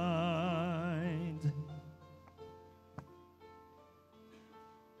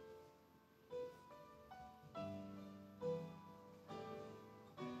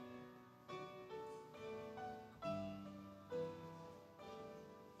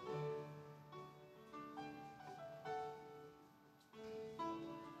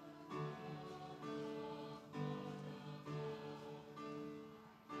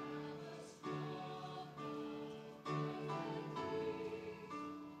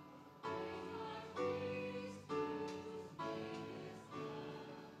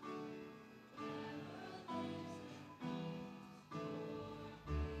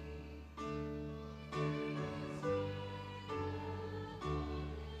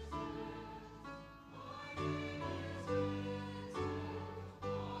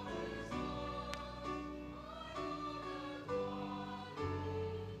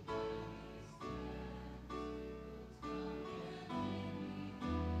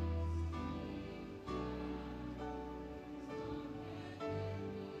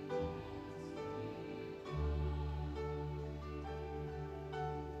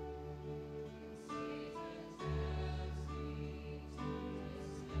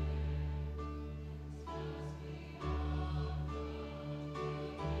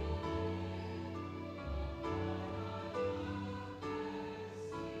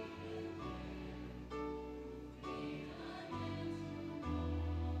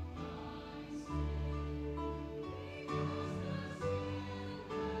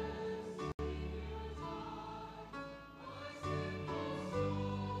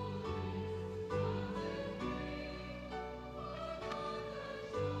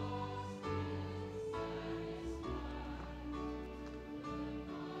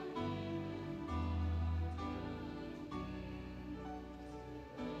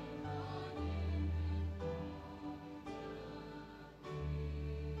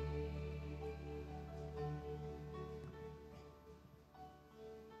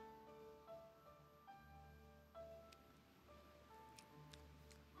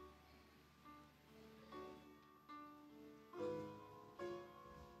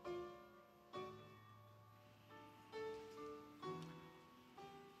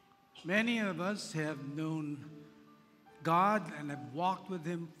 Many of us have known God and have walked with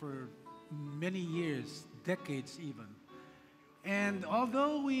Him for many years, decades even. And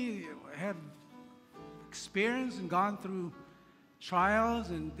although we have experienced and gone through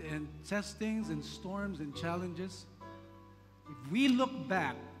trials and testings and storms and challenges, if we look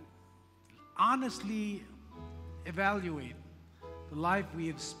back, honestly evaluate the life we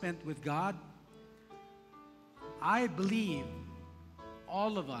have spent with God, I believe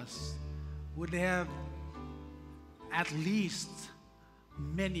all of us would have at least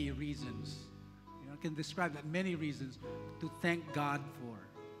many reasons, can describe that, many reasons to thank God for.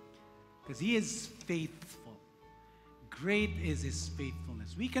 Because He is faithful. Great is His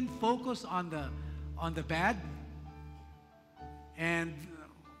faithfulness. We can focus on the bad, and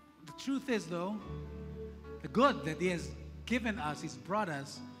the truth is, though, the good that He has given us, He's brought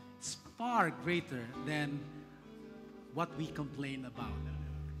us, is far greater than what we complain about.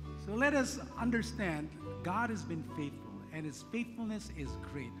 So let us understand God has been faithful, and His faithfulness is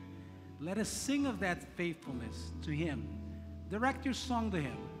great. Let us sing of that faithfulness to Him. Direct your song to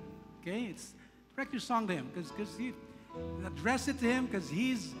Him. Okay? Direct your song to Him, because you address it to Him, because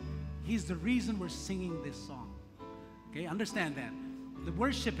He's the reason we're singing this song. Okay? Understand that. To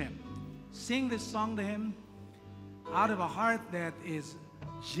worship Him. Sing this song to Him out of a heart that is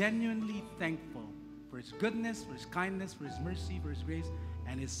genuinely thankful for His goodness, for His kindness, for His mercy, for His grace,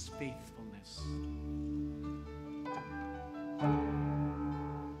 and His faithfulness.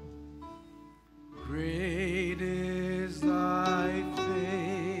 Great is Thy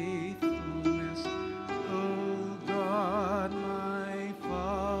faithfulness, O God, my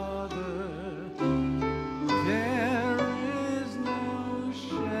Father. There is no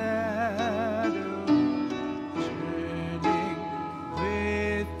shadow turning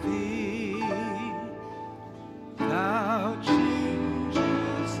with Thee. Thou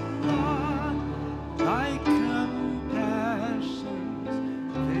changest not, Thy compassion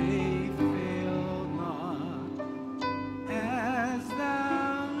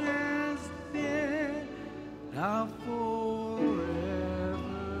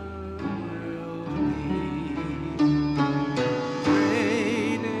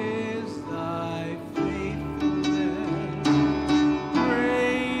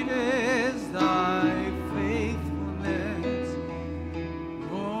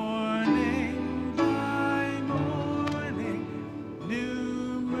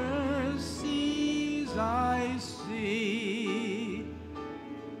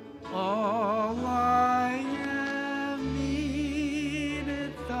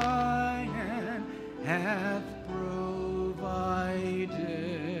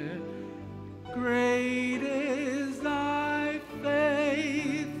Great is thy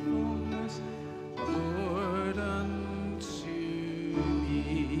faithfulness, Lord, unto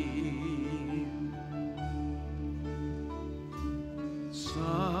me.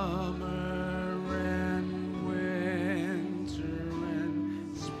 Summer and winter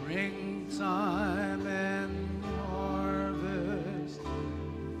and springtime and harvest,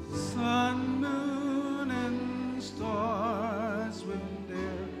 sun, moon, and stars with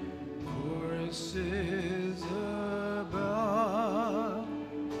their choruses above,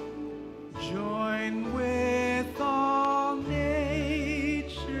 join with all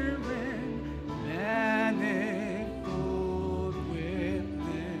nature in manifold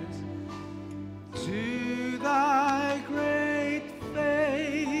witness to thy great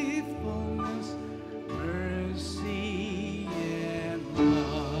faithfulness, mercy, and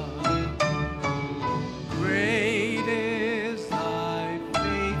love. Great is thy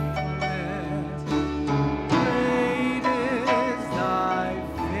faithfulness. Great is thy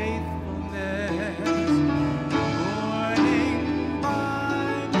faithfulness. Morning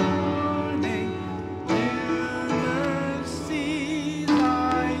by morning, new mercies I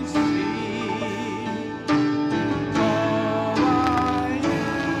see. All I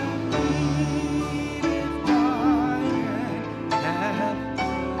have needed, thy hand hath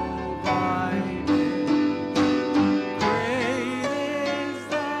provided. Great is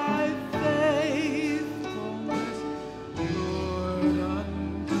thy faithfulness, Lord,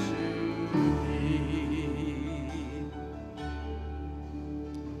 unto me.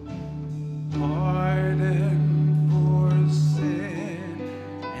 Pardon for sin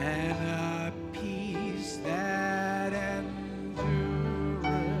and a peace that endureth.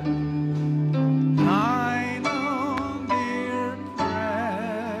 Thine own dear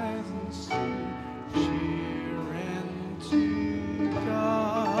presence to cheer and to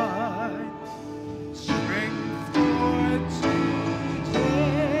guide. Strength for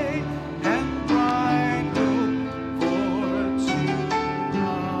today and bright hope for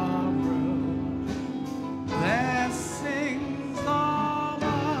tomorrow. Blessings all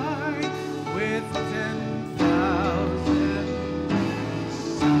mine with 10,000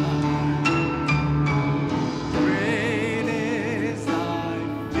 beside. Great is thy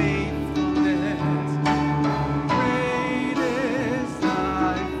faithfulness. Great is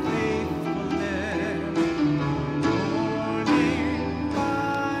thy faithfulness. Morning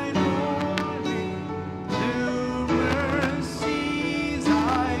by morning, new mercies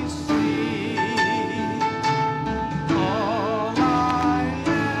I see. All I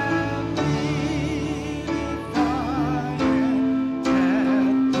have needed, thy hand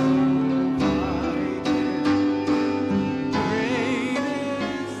hath provided. Great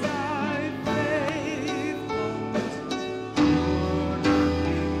is thy faithfulness, Lord,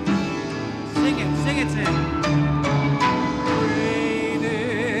 sing it, Tim. Great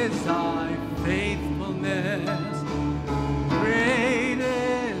is thy faithfulness. Great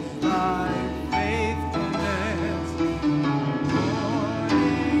is thy faithfulness.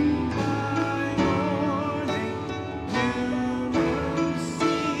 Morning by morning, new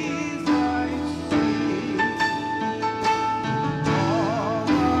mercies I see. All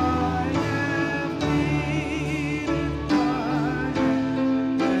I have needed, thy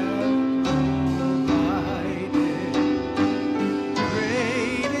hand hath provided.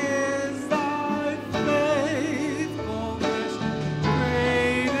 Great is thy faithfulness.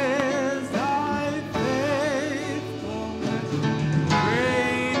 Great is thy faithfulness.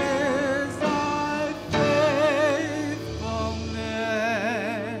 Great is thy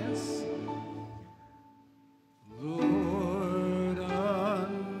faithfulness, Lord,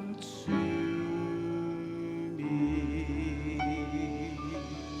 unto me.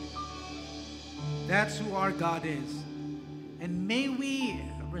 That's who our God is. And may we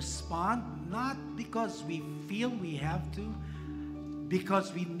respond not because we feel we have to,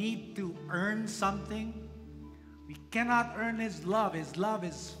 because we need to earn something. We cannot earn His love. His love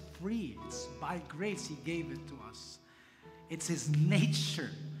is free. It's by grace He gave it to us. It's His nature.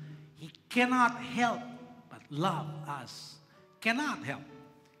 He cannot help but love us. Cannot help.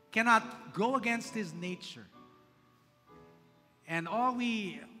 Cannot go against His nature. And all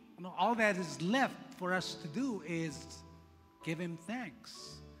that is left for us to do is give Him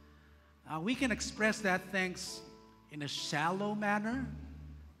thanks. We can express that thanks in a shallow manner,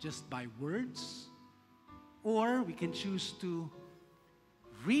 just by words, or we can choose to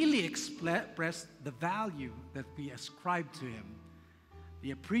really express the value that we ascribe to Him,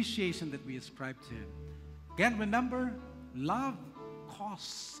 the appreciation that we ascribe to Him. Again, remember, love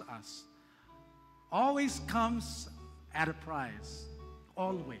costs us. Always comes at a price.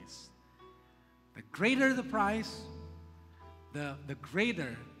 always. The greater the price, the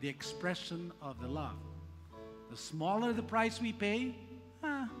greater the expression of the love. The smaller the price we pay,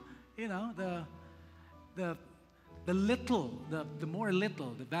 you know, the more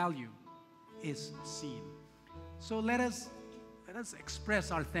little the value is seen. So let us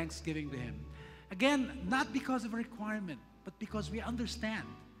express our thanksgiving to Him. Again, not because of a requirement, but because we understand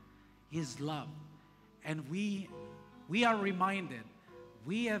His love. And we are reminded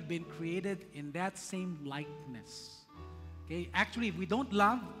we have been created in that same likeness. Okay? Actually, if we don't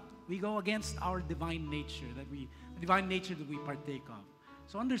love, we go against our divine nature that we partake of.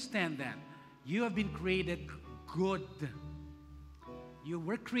 So understand that. You have been created good. You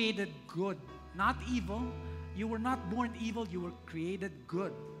were created good, not evil. You were not born evil, you were created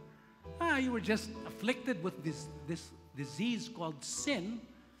good. You were just afflicted with this disease called sin.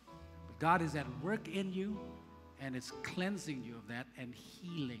 But God is at work in you and is cleansing you of that and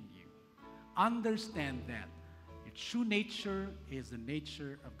healing you. Understand that. Your true nature is the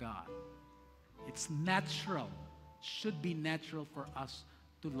nature of God. It's natural. It should be natural for us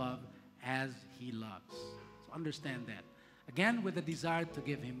to love as He loves. So understand that. Again, with the desire to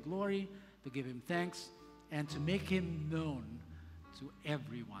give Him glory, to give Him thanks, and to make Him known to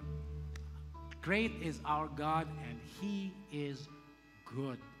everyone. Great is our God, and He is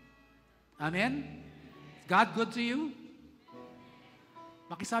good. Amen? Is God good to you?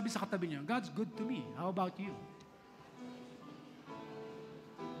 Makisabi sa katabi niyo, God's good to me. How about you?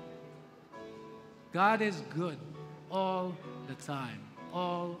 God is good all the time.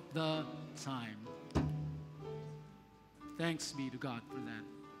 All the time. Thanks be to God for that.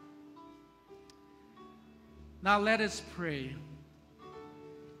 Now let us pray.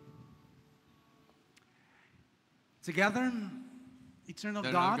 Together, eternal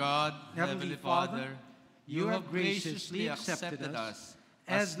God, Heavenly Father, you have graciously accepted us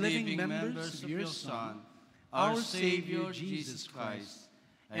as living members of your Son, our Savior Jesus Christ,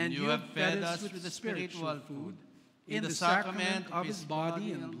 and you have fed us with the spiritual food in the sacrament of His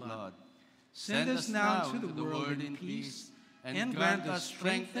body and blood. Send us now to the world in peace, and grant us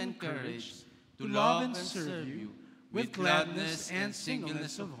strength and courage to love and serve you with gladness and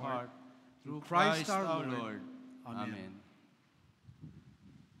singleness of heart, through Christ our Lord. Amen.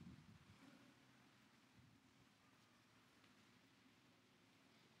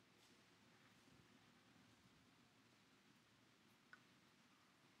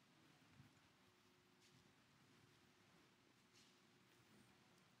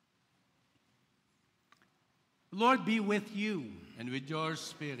 Lord be with you. And with your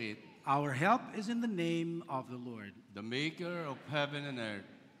spirit. Our help is in the name of the Lord, the maker of heaven and earth.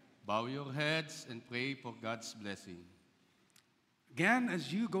 Bow your heads and pray for God's blessing. Again,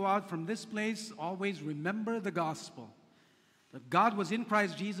 as you go out from this place, always remember the gospel. That God was in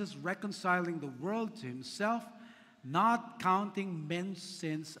Christ Jesus reconciling the world to Himself, not counting men's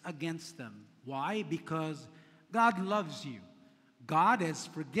sins against them. Why? Because God loves you. God has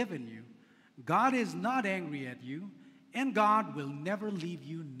forgiven you. God is not angry at you, and God will never leave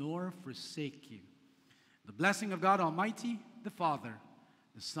you nor forsake you. The blessing of God Almighty, the Father,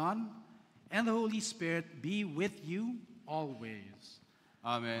 the Son, and the Holy Spirit be with you always.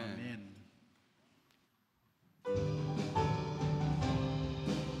 Amen. Amen.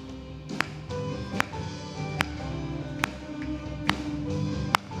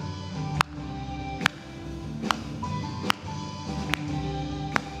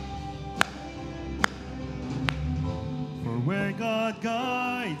 Where God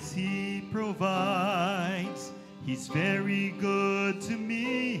guides, He provides. He's very good to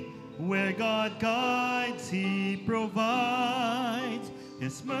me. Where God guides, He provides.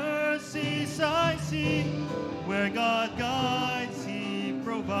 His mercies I see. Where God guides, He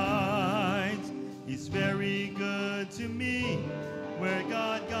provides. He's very good to me. Where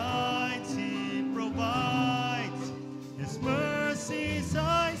God guides, He provides. His mercies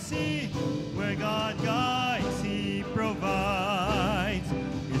I see. Where God guides, He provides.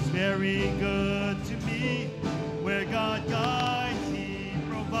 It's very good to me. Where God guides, He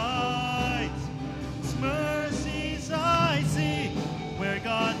provides. His mercies I see. Where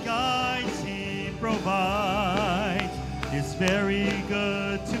God guides, He provides. It's very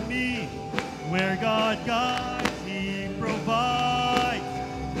good to me. Where God guides, He provides.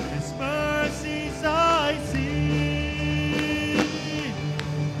 His mercies I see.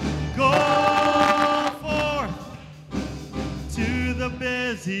 Go the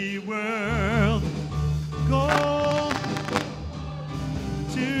busy world, go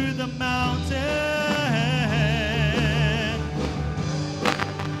to the mountain,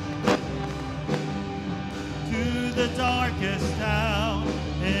 to the darkest town,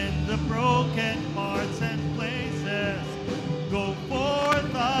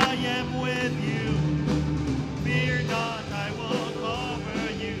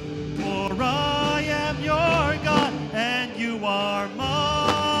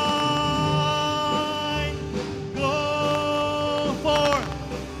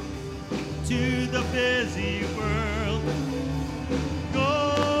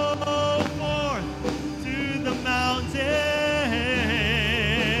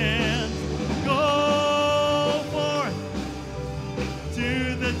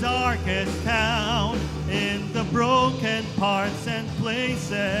 darkest town, in the broken parts and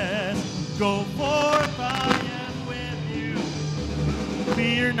places. Go forth, I am with you.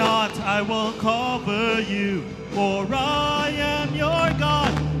 Fear not, I will cover you, for I am your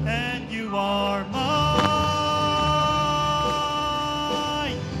God, and you are mine.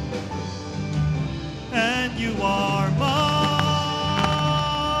 And you are mine.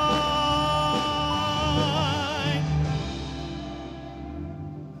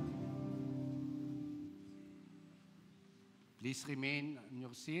 Please remain on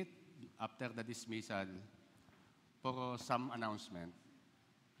your seat after the dismissal for some announcement.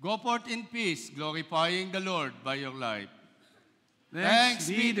 Go forth in peace, glorifying the Lord by your life. Thanks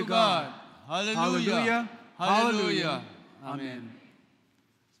be to God. Hallelujah. Hallelujah. Amen.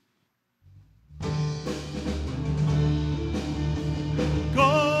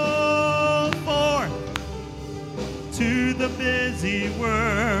 Go forth to the busy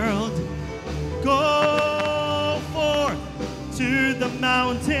world. Go forth to the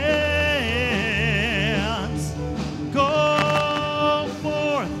mountains. Go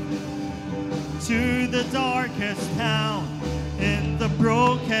forth to the darkest town, in the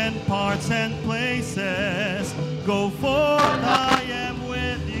broken parts and places. Go forth, I am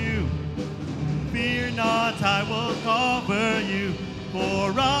with you. Fear not, I will cover you,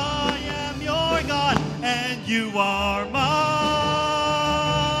 for I am your God, and you are mine.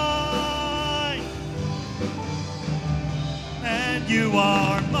 And you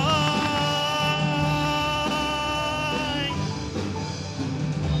are mine.